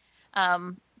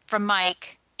 From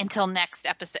Mike until next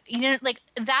episode. You know, like,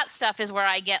 that stuff is where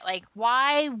I get, like,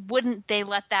 why wouldn't they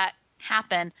let that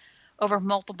happen over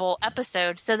multiple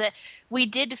episodes so that we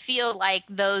did feel like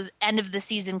those end of the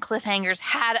season cliffhangers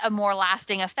had a more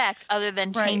lasting effect other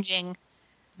than changing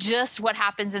just what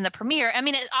happens in the premiere. I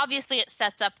mean, obviously it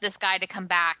sets up this guy to come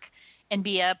back and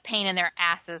be a pain in their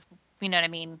asses, you know what I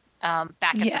mean,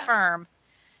 back at the firm.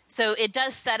 So it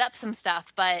does set up some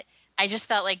stuff, but I just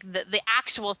felt like the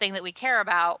actual thing that we care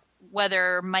about,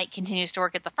 whether Mike continues to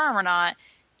work at the firm or not,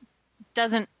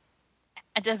 doesn't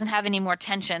have any more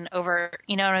tension over,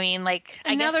 you know what I mean? Like,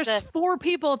 and I now guess there's 4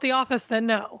 people at the office that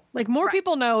know. Like, more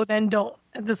people know than don't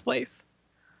at this place.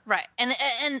 Right. And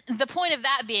the point of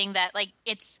that being that, like,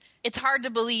 it's hard to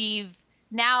believe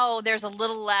now there's a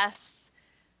little less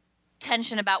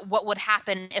tension about what would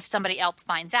happen if somebody else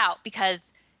finds out.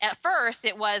 Because at first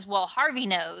it was, well, Harvey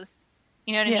knows,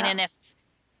 you know what I mean? And if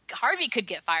Harvey could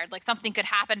get fired, like, something could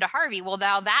happen to Harvey, well,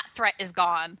 now that threat is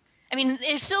gone. I mean,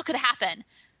 it still could happen,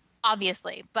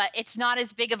 obviously, but it's not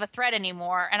as big of a threat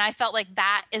anymore. And I felt like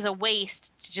that is a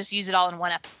waste to just use it all in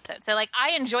one episode. So, like,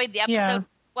 I enjoyed the episode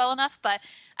well enough, but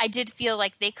I did feel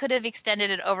like they could have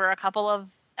extended it over a couple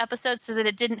of episodes so that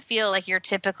it didn't feel like your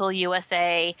typical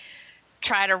USA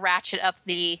try to ratchet up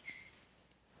the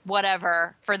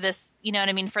whatever for this, you know what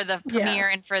I mean, for the premiere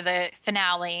and for the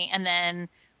finale. And then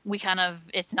we kind of,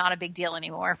 it's not a big deal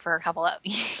anymore for a couple of,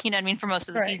 you know what I mean, for most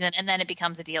of the season. And then it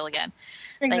becomes a deal again.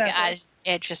 Exactly. Like,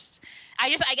 I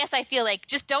guess I feel like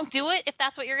just don't do it if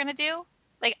that's what you're going to do.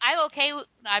 Like,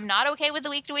 I'm not okay with the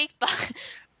week to week, but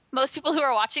most people who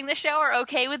are watching the show are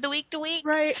okay with the week to week.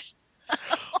 Right.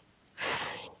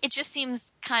 It just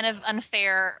seems kind of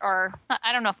unfair, or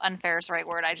I don't know if unfair is the right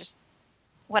word. I just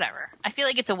whatever. I feel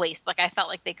like it's a waste. Like, I felt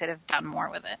like they could have done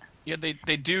more with it. Yeah,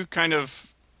 they do kind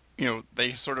of,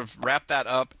 they sort of wrap that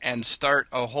up and start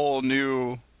a whole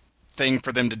new thing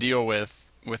for them to deal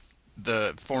with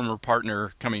the former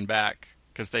partner coming back,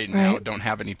 because they now don't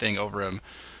have anything over him.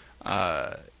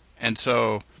 And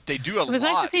so they do a lot. It was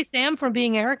nice to see Sam from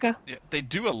being Erica. They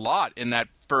do a lot in that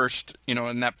first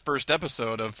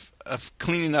episode of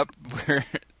cleaning up where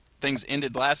things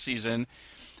ended last season,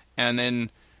 and then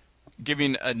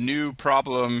giving a new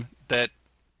problem that,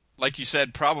 like you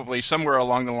said, probably somewhere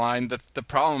along the line, the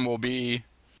problem will be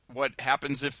what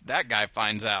happens if that guy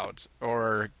finds out,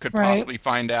 or could possibly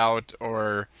find out,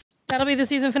 or... That'll be the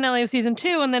season finale of season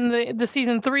 2, and then the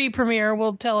season 3 premiere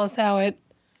will tell us how it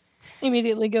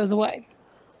immediately goes away.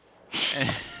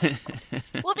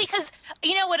 Well, because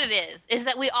you know what it is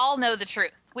that we all know the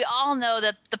truth. We all know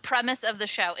that the premise of the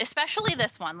show, especially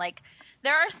this one, like,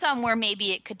 there are some where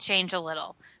maybe it could change a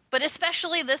little, but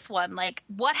especially this one, like,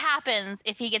 what happens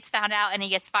if he gets found out and he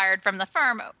gets fired from the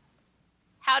firm?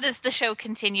 How does the show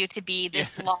continue to be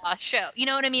this law show? You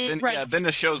know what I mean? Then, then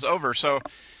the show's over. So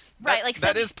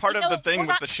that is part of the thing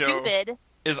with the show. Stupid.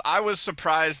 Is I was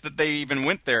surprised that they even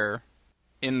went there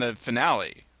in the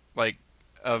finale, like,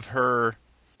 of her.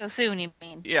 So soon, you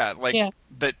mean? Yeah,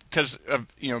 that, because of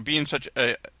being such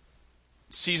a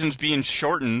seasons being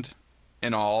shortened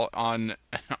and all on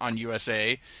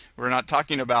USA. We're not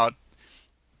talking about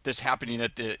this happening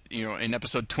at the in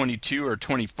episode 22 or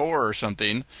 24 or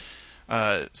something.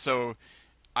 So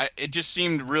it just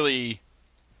seemed really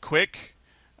quick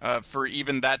for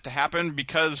even that to happen,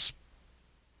 because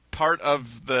part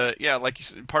of the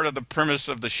part of the premise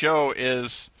of the show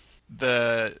is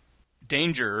the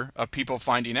danger of people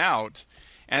finding out,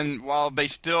 and while they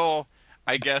still,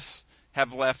 I guess,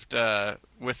 have left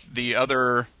with the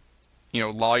other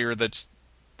lawyer that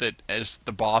is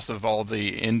the boss of all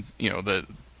the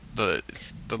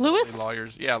Lewis?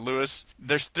 lawyers. Yeah, Lewis.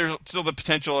 There's still the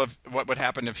potential of what would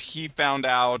happen if he found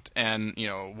out, and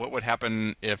what would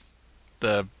happen if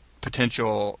the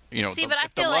potential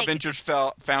if the love interest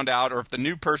found out, or if the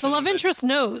new person. The love interest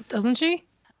knows, doesn't she?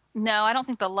 No, I don't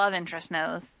think the love interest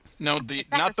knows. No,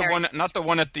 not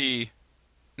the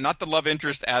love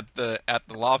interest at the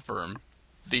law firm.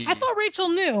 I thought Rachel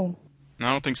knew.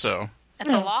 I don't think so. At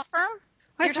the law firm?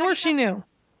 I swore she knew.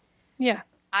 Yeah.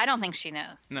 I don't think she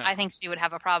knows. No. I think she would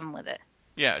have a problem with it.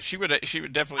 Yeah, she would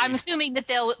definitely. I'm assuming that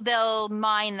they'll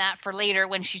mine that for later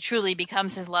when she truly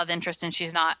becomes his love interest and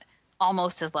she's not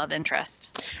almost his love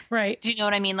interest. Right. Do you know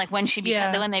what I mean? Like when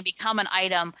when they become an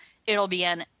item, it'll be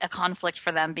a conflict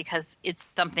for them, because it's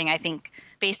something, I think,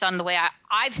 based on the way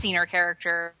I've seen her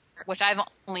character, which I've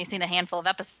only seen a handful of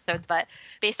episodes, but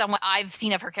based on what I've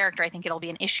seen of her character, I think it'll be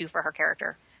an issue for her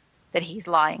character that he's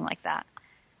lying like that.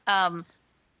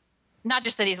 Not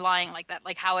just that he's lying like that,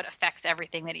 like how it affects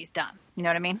everything that he's done. You know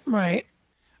what I mean? Right.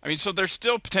 I mean, so there's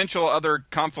still potential other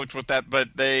conflicts with that, but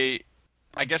they,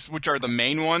 I guess, which are the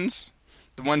main ones,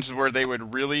 the ones where they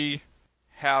would really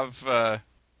have,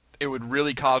 it would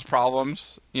really cause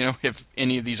problems, if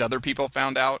any of these other people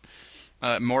found out,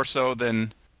 more so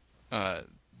than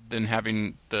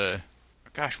having the,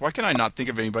 gosh, why can I not think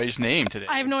of anybody's name today?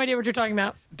 I have no idea what you're talking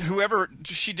about. Whoever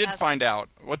she did find out,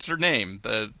 what's her name?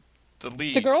 The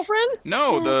lead. The girlfriend?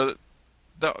 No,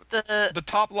 the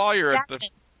top lawyer at the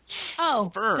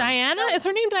firm. Diana? Is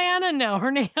her name Diana? No,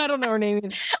 I don't know her name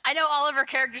either. I know all of her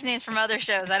characters' names from other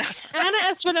shows. I don't know. Anna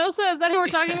Espinosa? Is that who we're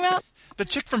talking about? The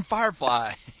chick from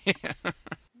Firefly. Her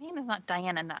name is not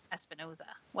Diana, not Espinosa.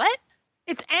 What?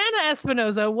 It's Anna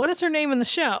Espinosa. What is her name in the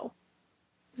show?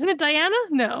 Isn't it Diana?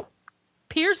 No.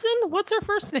 Pearson? What's her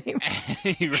first name?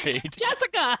 Right.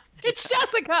 Jessica! It's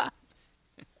Jessica!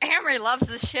 Amrie loves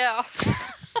this show.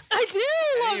 I do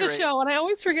love the show, and I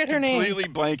always forget her name. Completely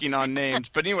blanking on names.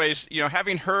 But anyways,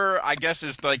 having her, I guess,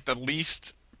 is like the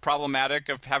least problematic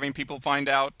of having people find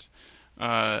out,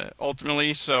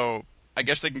 ultimately. So I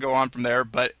guess they can go on from there.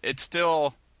 But it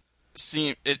still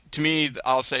seemed, to me,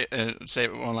 I'll say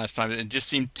it one last time, it just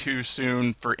seemed too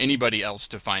soon for anybody else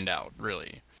to find out,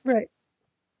 really. Right.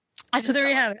 So there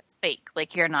you have it. It's fake.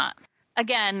 Like, you're not.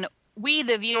 Again, we,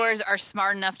 the viewers, are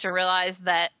smart enough to realize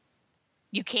that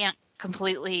you can't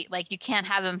completely, you can't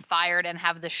have him fired and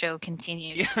have the show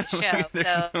continue.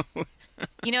 So,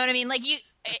 you know what I mean? Like,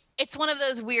 it's one of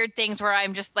those weird things where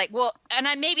I'm just like, well, and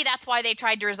maybe that's why they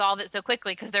tried to resolve it so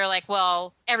quickly, because they're like,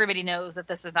 well, everybody knows that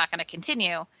this is not going to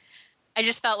continue. I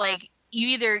just felt like you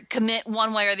either commit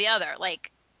one way or the other.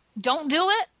 Like, don't do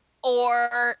it,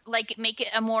 or make it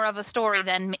a more of a story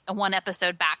than one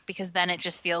episode back, because then it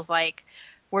just feels like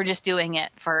we're just doing it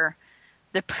for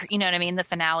the, you know what I mean, the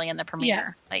finale and the premiere.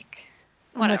 Yes.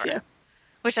 Whatever.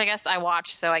 Which I guess I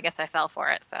watched, so I guess I fell for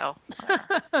it. So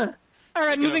All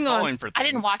right, moving on. Falling for I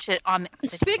didn't things. watch it on.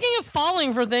 Speaking of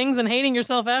falling for things and hating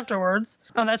yourself afterwards,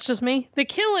 oh, that's just me. The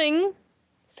Killing,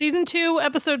 Season 2,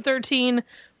 Episode 13,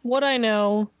 What I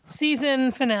Know,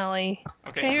 Season Finale.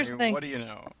 Okay, here's the thing. what do you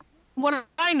know? What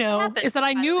I know happened, is that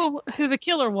I by the knew who the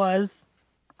killer was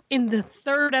in the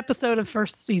 3rd episode of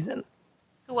first season.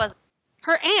 Who was?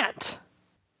 Her aunt.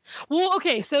 Well,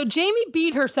 okay, so Jamie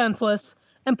beat her senseless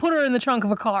and put her in the trunk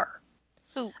of a car.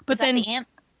 Who? But Is that then- the aunt?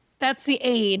 That's the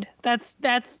aide. That's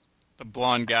The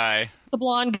blonde guy. the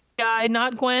blonde guy,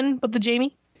 not Gwen, but the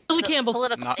Jamie. Billy The Campbell's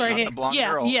political Not, aide. right not here. the blonde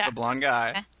Yeah, girl. yeah. The blonde guy.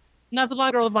 Okay. Not the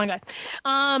blonde girl, the blonde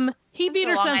guy. He beat so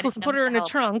her long, I senseless didn't and put her know in a what the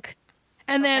trunk.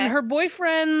 And then Okay. her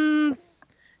boyfriend's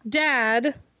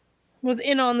dad was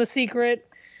in on the secret.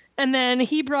 And then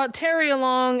he brought Terry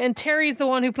along, and Terry's the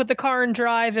one who put the car in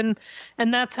drive, and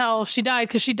that's how she died,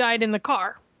 because she died in the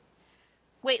car.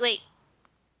 Wait.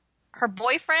 Her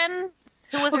boyfriend?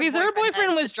 Who was Okay, so her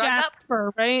boyfriend The was drug up?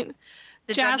 Jasper, right?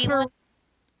 The druggy Jasper. one?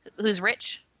 Who's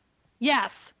rich?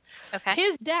 Yes. Okay.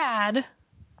 His dad,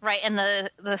 Right, and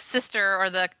the sister or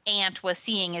the aunt was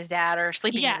seeing his dad or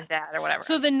sleeping with his dad or whatever.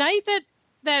 so the night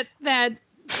that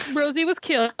Rosie was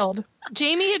killed,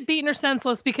 Jamie had beaten her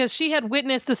senseless because she had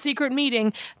witnessed a secret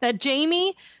meeting that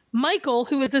Jamie, Michael,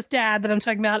 who is this dad that I'm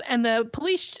talking about, and the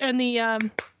police and the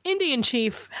Indian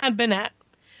chief had been at.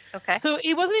 okay. So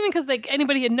it wasn't even because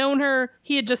anybody had known her.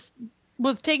 He had just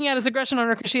was taking out his aggression on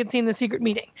her because she had seen the secret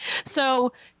meeting.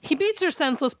 So he beats her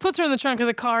senseless, puts her in the trunk of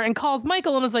the car, and calls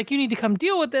Michael and is like, you need to come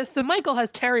deal with this. So Michael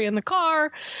has Terry in the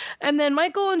car. And then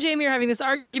Michael and Jamie are having this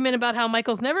argument about how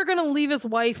Michael's never going to leave his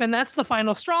wife, and that's the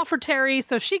final straw for Terry.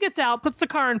 So she gets out, puts the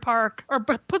car in park, or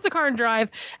puts the car in drive,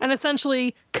 and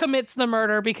essentially commits the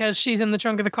murder because she's in the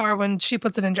trunk of the car when she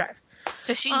puts it in drive.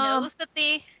 So she knows that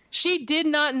She did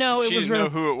not know She it was didn't know real.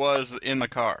 who it was in the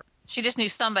car. she just knew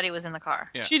somebody was in the car.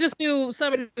 Yeah. She just knew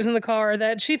somebody was in the car,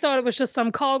 that she thought it was just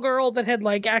some call girl that had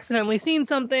like accidentally seen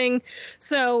something.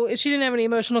 So she didn't have any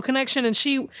emotional connection, and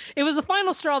it was the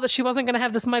final straw that she wasn't going to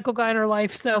have this Michael guy in her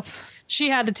life. So she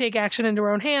had to take action into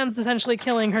her own hands, essentially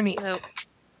killing her niece. So,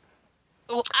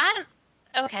 well,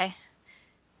 okay.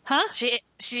 Huh?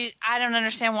 I don't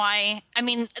understand why. I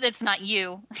mean, it's not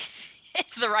you.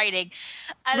 It's the writing.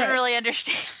 I don't Right. really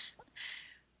understand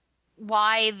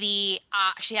why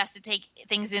she has to take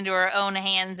things into her own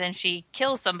hands and she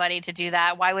kills somebody to do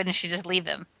that. Why wouldn't she just leave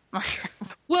him?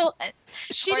 Well,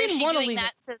 she Or is didn't she want to doing leave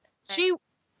that it. so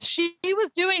She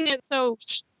was doing it so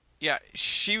Yeah,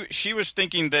 she was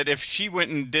thinking that if she went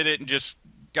and did it and just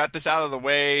got this out of the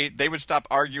way, they would stop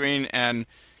arguing, and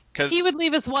because he would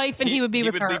leave his wife and he would be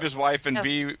with her. leave his wife and Oh.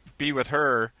 be with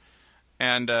her,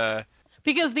 and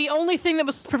Because the only thing that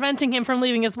was preventing him from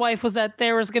leaving his wife was that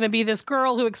there was going to be this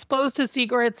girl who exposed his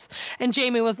secrets, and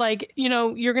Jamie was like,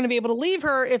 you're going to be able to leave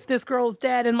her if this girl's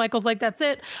dead, and Michael's like, that's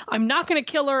it. I'm not going to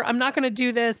kill her. I'm not going to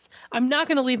do this. I'm not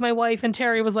going to leave my wife, and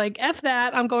Terry was like, F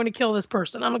that. I'm going to kill this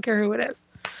person. I don't care who it is.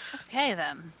 Okay,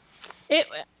 then.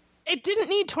 It didn't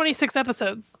need 26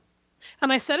 episodes.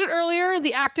 And I said it earlier,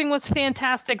 the acting was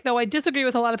fantastic, though I disagree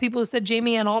with a lot of people who said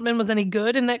Jamie Ann Altman was any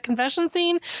good in that confession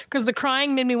scene, because the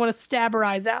crying made me want to stab her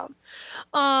eyes out.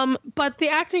 But the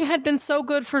acting had been so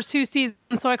good for 2 seasons,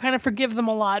 so I kind of forgive them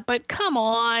a lot. But come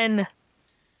on.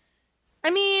 I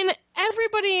mean,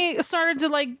 everybody started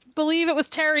to, believe it was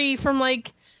Terry from,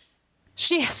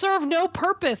 she served no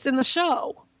purpose in the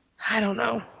show. I don't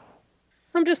know.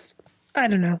 I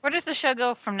don't know. Where does the show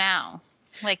go from now?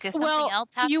 Is something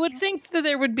else happening? You would think that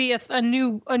there would be a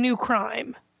new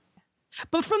crime,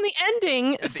 but from the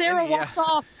ending, the Sarah end, yeah. walks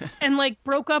off and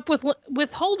broke up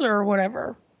with Holder or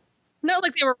whatever. Not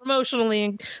like they were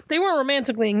they weren't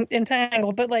romantically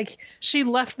entangled, but she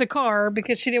left the car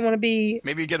because she didn't want to be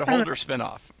maybe get a Holder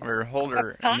spinoff or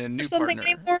Holder and a new or something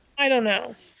partner. anymore. I don't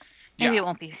know. Maybe Yeah. it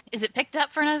won't be. Is it picked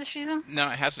up for another season? No,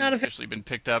 it hasn't Not officially been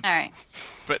picked up. All right.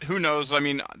 But who knows? I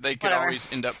mean, they could Whatever.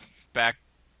 always end up back.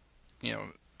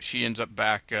 She ends up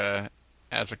back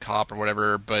as a cop or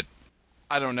whatever. But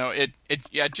I don't know. It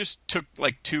just took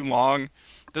too long.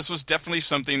 This was definitely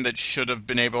something that should have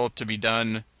been able to be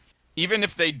done, even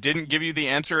if they didn't give you the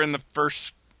answer in the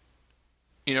first,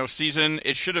 season.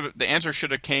 The answer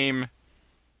should have came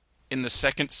in the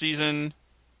second season,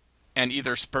 and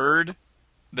either spurred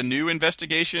the new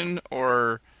investigation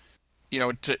or,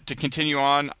 to continue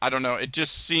on. I don't know. It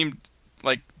just seemed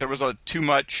like there was too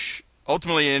much.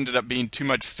 Ultimately, it ended up being too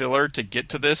much filler to get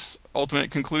to this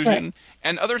ultimate conclusion. Right.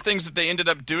 And other things that they ended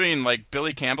up doing, like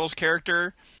Billy Campbell's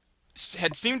character, his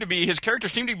character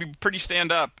seemed to be pretty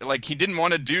stand up. He didn't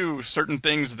want to do certain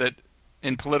things that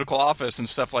in political office and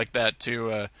stuff like that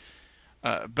to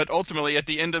But ultimately, at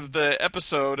the end of the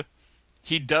episode,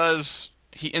 he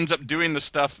ends up doing the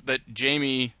stuff that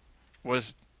Jamie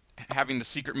was having the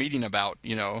secret meeting about,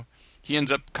 you know. He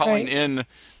ends up calling in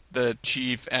the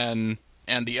chief and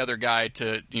the other guy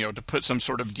to put some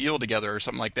sort of deal together or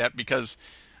something like that, because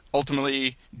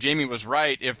ultimately Jamie was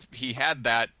right. If he had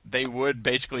that, they would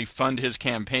basically fund his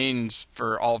campaigns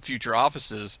for all future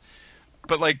offices.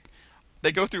 But like,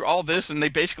 they go through all this and they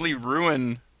basically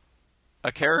ruin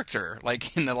a character,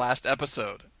 like in the last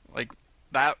episode. Like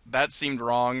that seemed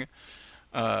wrong.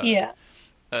 To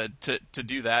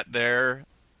do that there.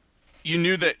 You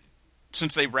knew that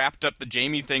since they wrapped up the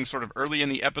Jamie thing sort of early in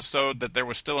the episode, that there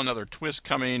was still another twist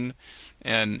coming,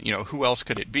 and who else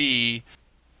could it be?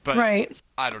 But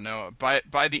I don't know.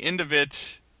 By the end of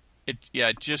it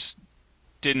just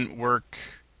didn't work.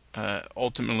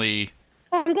 Ultimately,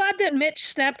 I'm glad that Mitch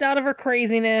snapped out of her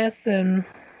craziness and.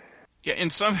 Yeah,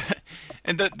 and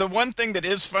the one thing that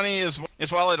is funny is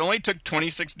while it only took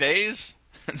 26 days,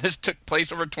 this took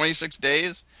place over 26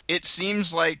 days, it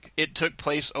seems like it took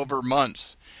place over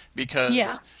months,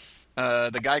 because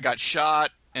the guy got shot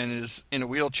and is in a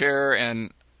wheelchair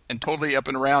and totally up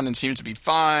and around and seems to be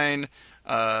fine.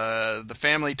 The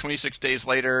family 26 days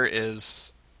later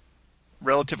is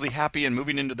relatively happy and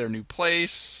moving into their new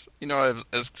place,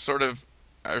 as sort of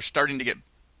are starting to get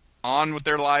on with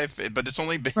their life, but it's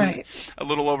only been a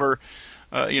little over,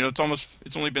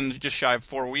 it's only been just shy of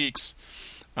 4 weeks.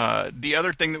 The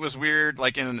other thing that was weird,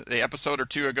 like in the episode or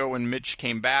two ago when Mitch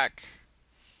came back,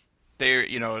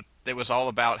 it was all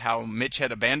about how Mitch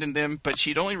had abandoned them, but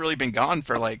she'd only really been gone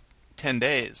for like 10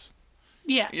 days.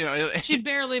 Yeah. She'd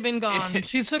barely been gone.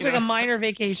 She took like a minor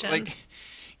vacation. Like,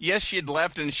 yes, she had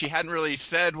left and she hadn't really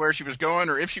said where she was going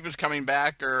or if she was coming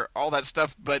back or all that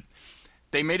stuff, but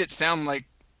they made it sound like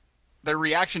their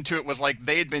reaction to it was like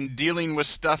they had been dealing with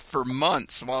stuff for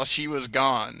months while she was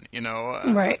gone,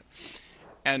 Right.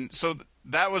 And so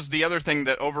that was the other thing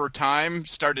that over time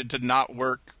started to not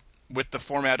work with the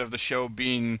format of the show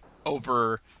being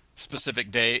over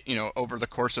specific day, over the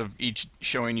course of each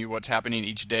showing you what's happening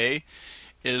each day,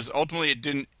 is ultimately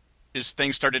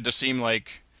things started to seem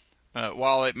like,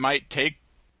 while it might take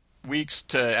weeks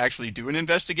to actually do an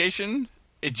investigation,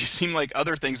 it just seemed like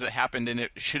other things that happened and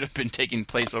it should have been taking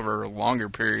place over a longer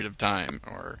period of time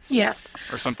or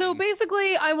something. So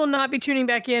basically, I will not be tuning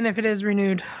back in if it is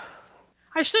renewed.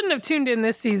 I shouldn't have tuned in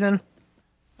this season.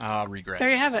 Regrets. There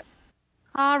you have it.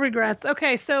 Regrets.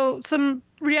 Okay, so some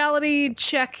reality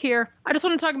check here. I just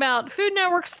want to talk about Food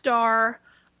Network star,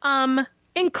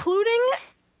 including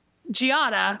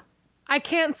Giada. I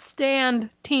can't stand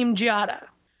Team Giada.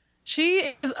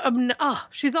 She is,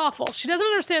 she's awful. She doesn't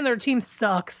understand that her team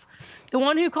sucks. The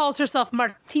one who calls herself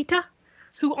Martita,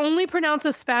 who only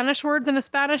pronounces Spanish words in a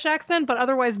Spanish accent, but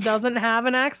otherwise doesn't have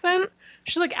an accent.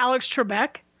 She's like Alex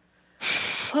Trebek.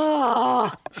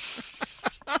 Oh.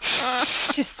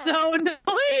 She's so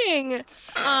annoying.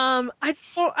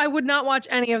 I would not watch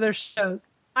any of their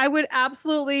shows. I would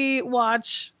absolutely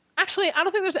watch. Actually, I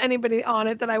don't think there's anybody on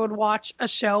it that I would watch a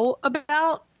show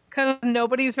about, because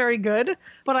nobody's very good.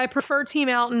 But I prefer Team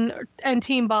Alton and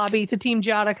Team Bobby to Team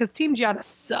Giada, because Team Giada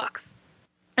sucks.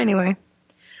 Anyway.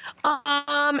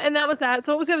 And that was that.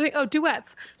 So what was the other thing? Oh,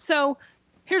 duets. So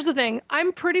here's the thing.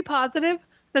 I'm pretty positive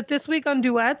that this week on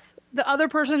Duets, the other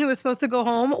person who was supposed to go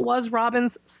home was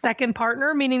Robin's second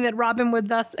partner, meaning that Robin would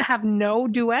thus have no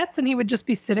duets and he would just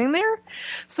be sitting there.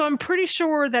 So I'm pretty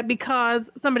sure that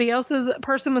because somebody else's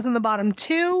person was in the bottom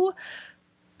two,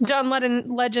 John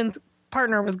Legend's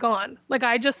partner was gone. Like,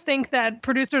 I just think that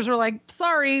producers were like,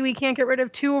 sorry, we can't get rid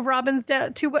of two of Robin's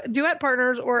two duet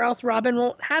partners, or else Robin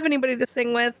won't have anybody to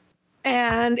sing with.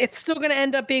 And it's still going to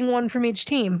end up being one from each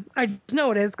team. I just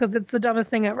know it is, because it's the dumbest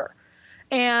thing ever.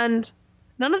 And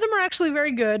none of them are actually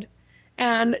very good.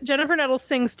 And Jennifer Nettles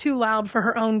sings too loud for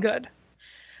her own good.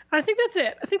 I think that's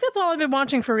it. I think that's all I've been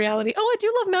watching for reality. Oh, I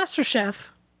do love MasterChef.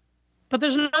 But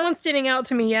there's no one standing out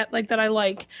to me yet like that I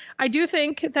like. I do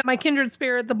think that my kindred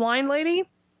spirit, the blind lady,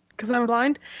 because I'm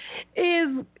blind,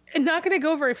 is not going to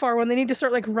go very far when they need to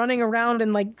start like running around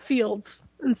in like fields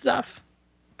and stuff.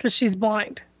 Because she's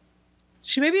blind.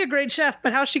 She may be a great chef,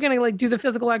 but how's she going to like do the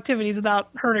physical activities without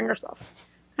hurting herself?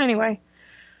 Anyway.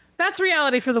 That's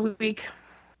reality for the week.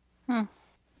 Did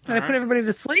I put everybody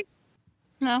to sleep?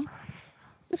 No.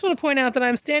 I just want to point out that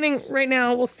I'm standing right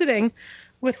now, sitting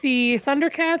with the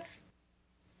Thundercats,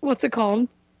 what's it called?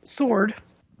 Sword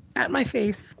at my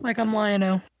face, like I'm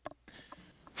Lion-O.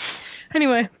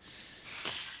 Anyway.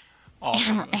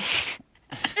 Awesome. It's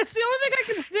the only thing I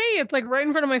can see. It's like right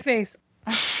in front of my face.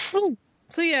 Oh.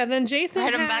 So yeah, then Jason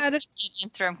Write them had... back, you can't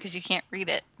answer them because you can't read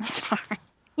it. Sorry.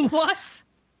 What?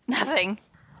 Nothing.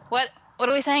 What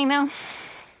are we saying now?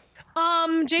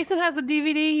 Jason has a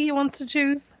DVD he wants to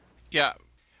choose. Yeah.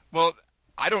 Well,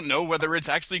 I don't know whether it's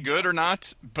actually good or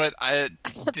not, but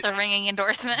It's a ringing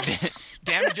endorsement.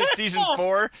 Damages Season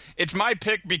 4, it's my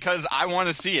pick because I want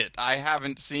to see it. I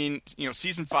haven't seen,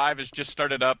 Season 5 has just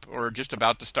started up or just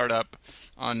about to start up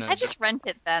on... I just rent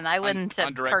it then. I wouldn't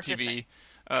on purchase DirecTV.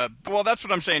 it. Well, that's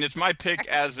what I'm saying. It's my pick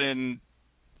as in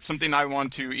something I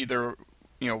want to either,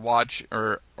 watch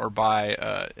or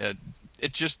buy.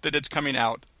 It's just that it's coming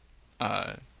out,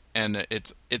 and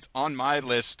it's on my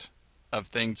list of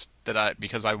things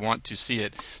because I want to see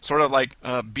it. Sort of like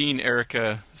Being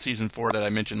Erica Season 4 that I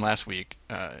mentioned last week.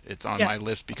 It's on my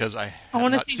list because I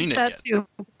have not seen it yet. Too.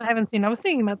 I haven't seen it. I was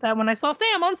thinking about that when I saw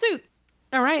Sam on Suits.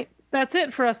 All right. That's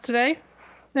it for us today.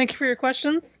 Thank you for your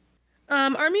questions.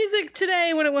 Our music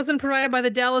today, when it wasn't provided by the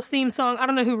Dallas theme song, I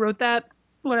don't know who wrote that,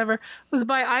 whatever, was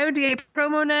by IODA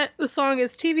PromoNet. The song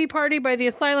is TV Party by the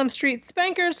Asylum Street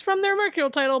Spankers from their Mercurial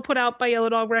title put out by Yellow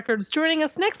Dog Records. Joining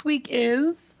us next week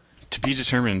is... To be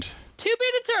determined. To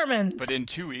be determined. But in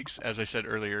 2 weeks, as I said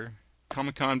earlier,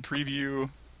 Comic-Con preview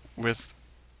with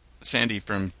Sandy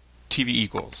from TV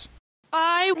Equals.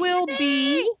 I will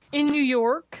be in New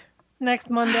York next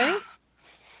Monday.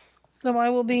 So I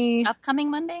will be... Upcoming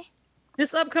Monday?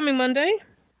 This upcoming Monday,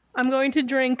 I'm going to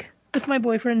drink with my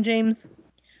boyfriend, James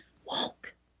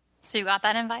Walk. So you got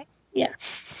that invite? Yeah.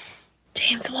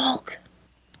 James Walk.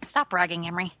 Stop bragging,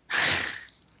 Amrie.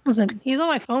 Listen, he's on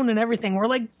my phone and everything. We're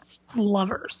like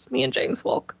lovers, me and James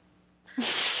Walk. I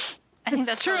think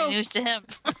that's true. really news to him.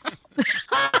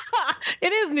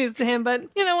 It is news to him, but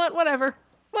you know what? Whatever.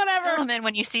 Fill him in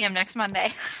when you see him next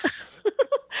Monday.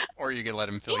 Or you can let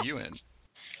him fill you in.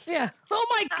 Yeah. Oh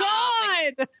my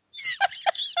God!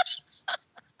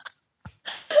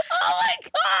 Oh my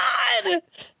God!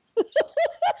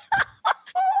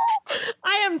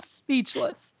 I am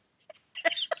speechless.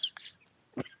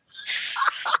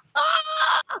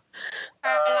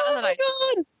 Oh my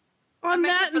God! On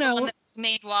that the one note, that we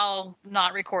made while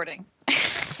not recording.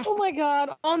 oh my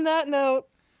God! On that note,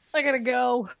 I gotta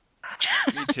go.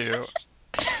 Me too.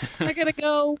 I gotta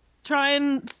go try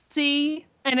and see.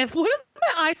 And what if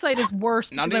my eyesight is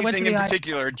worse? Not anything in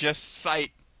particular, just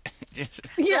sight.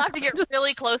 You'll have to get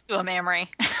really close to him, Amrie.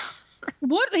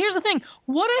 Here's the thing.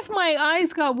 What if my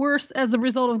eyes got worse as a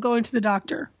result of going to the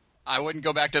doctor? I wouldn't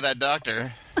go back to that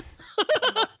doctor.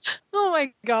 Oh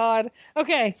my God.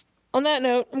 Okay. On that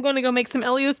note, I'm going to go make some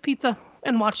Elio's pizza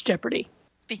and watch Jeopardy.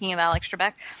 Speaking of Alex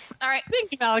Trebek. All right.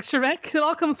 Thank you, Alex Trebek. It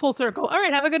all comes full circle. All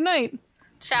right. Have a good night.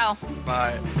 Ciao.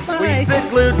 Bye. Bye. We sit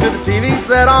glued to the TV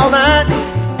set all night.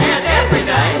 And every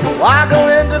day, Why go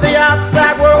into the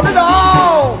outside world at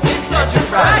all? it's such a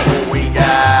fright. We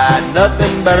got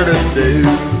nothing better to do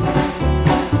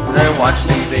than watch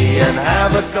TV and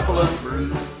have a couple of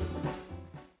brews.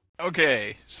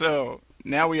 Okay, so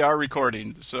now we are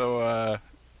recording. So,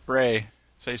 Ray,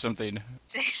 say something.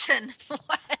 Jason,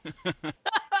 what?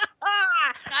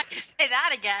 Not going to say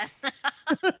that again.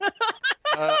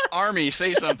 Army,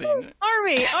 say something.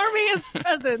 Army is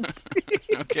present.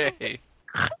 Okay.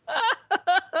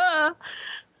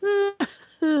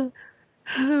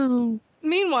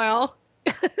 Meanwhile,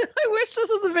 I wish this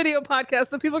was a video podcast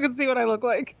so people could see what I look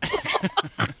like.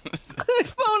 My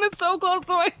phone is so close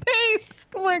to my face.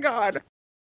 Oh my God.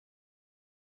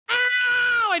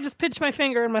 Ow! I just pinched my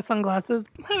finger in my sunglasses.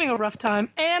 I'm having a rough time.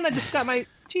 And I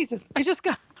just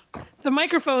got the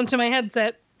microphone to my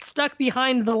headset stuck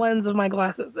behind the lens of my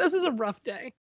glasses. This is a rough day.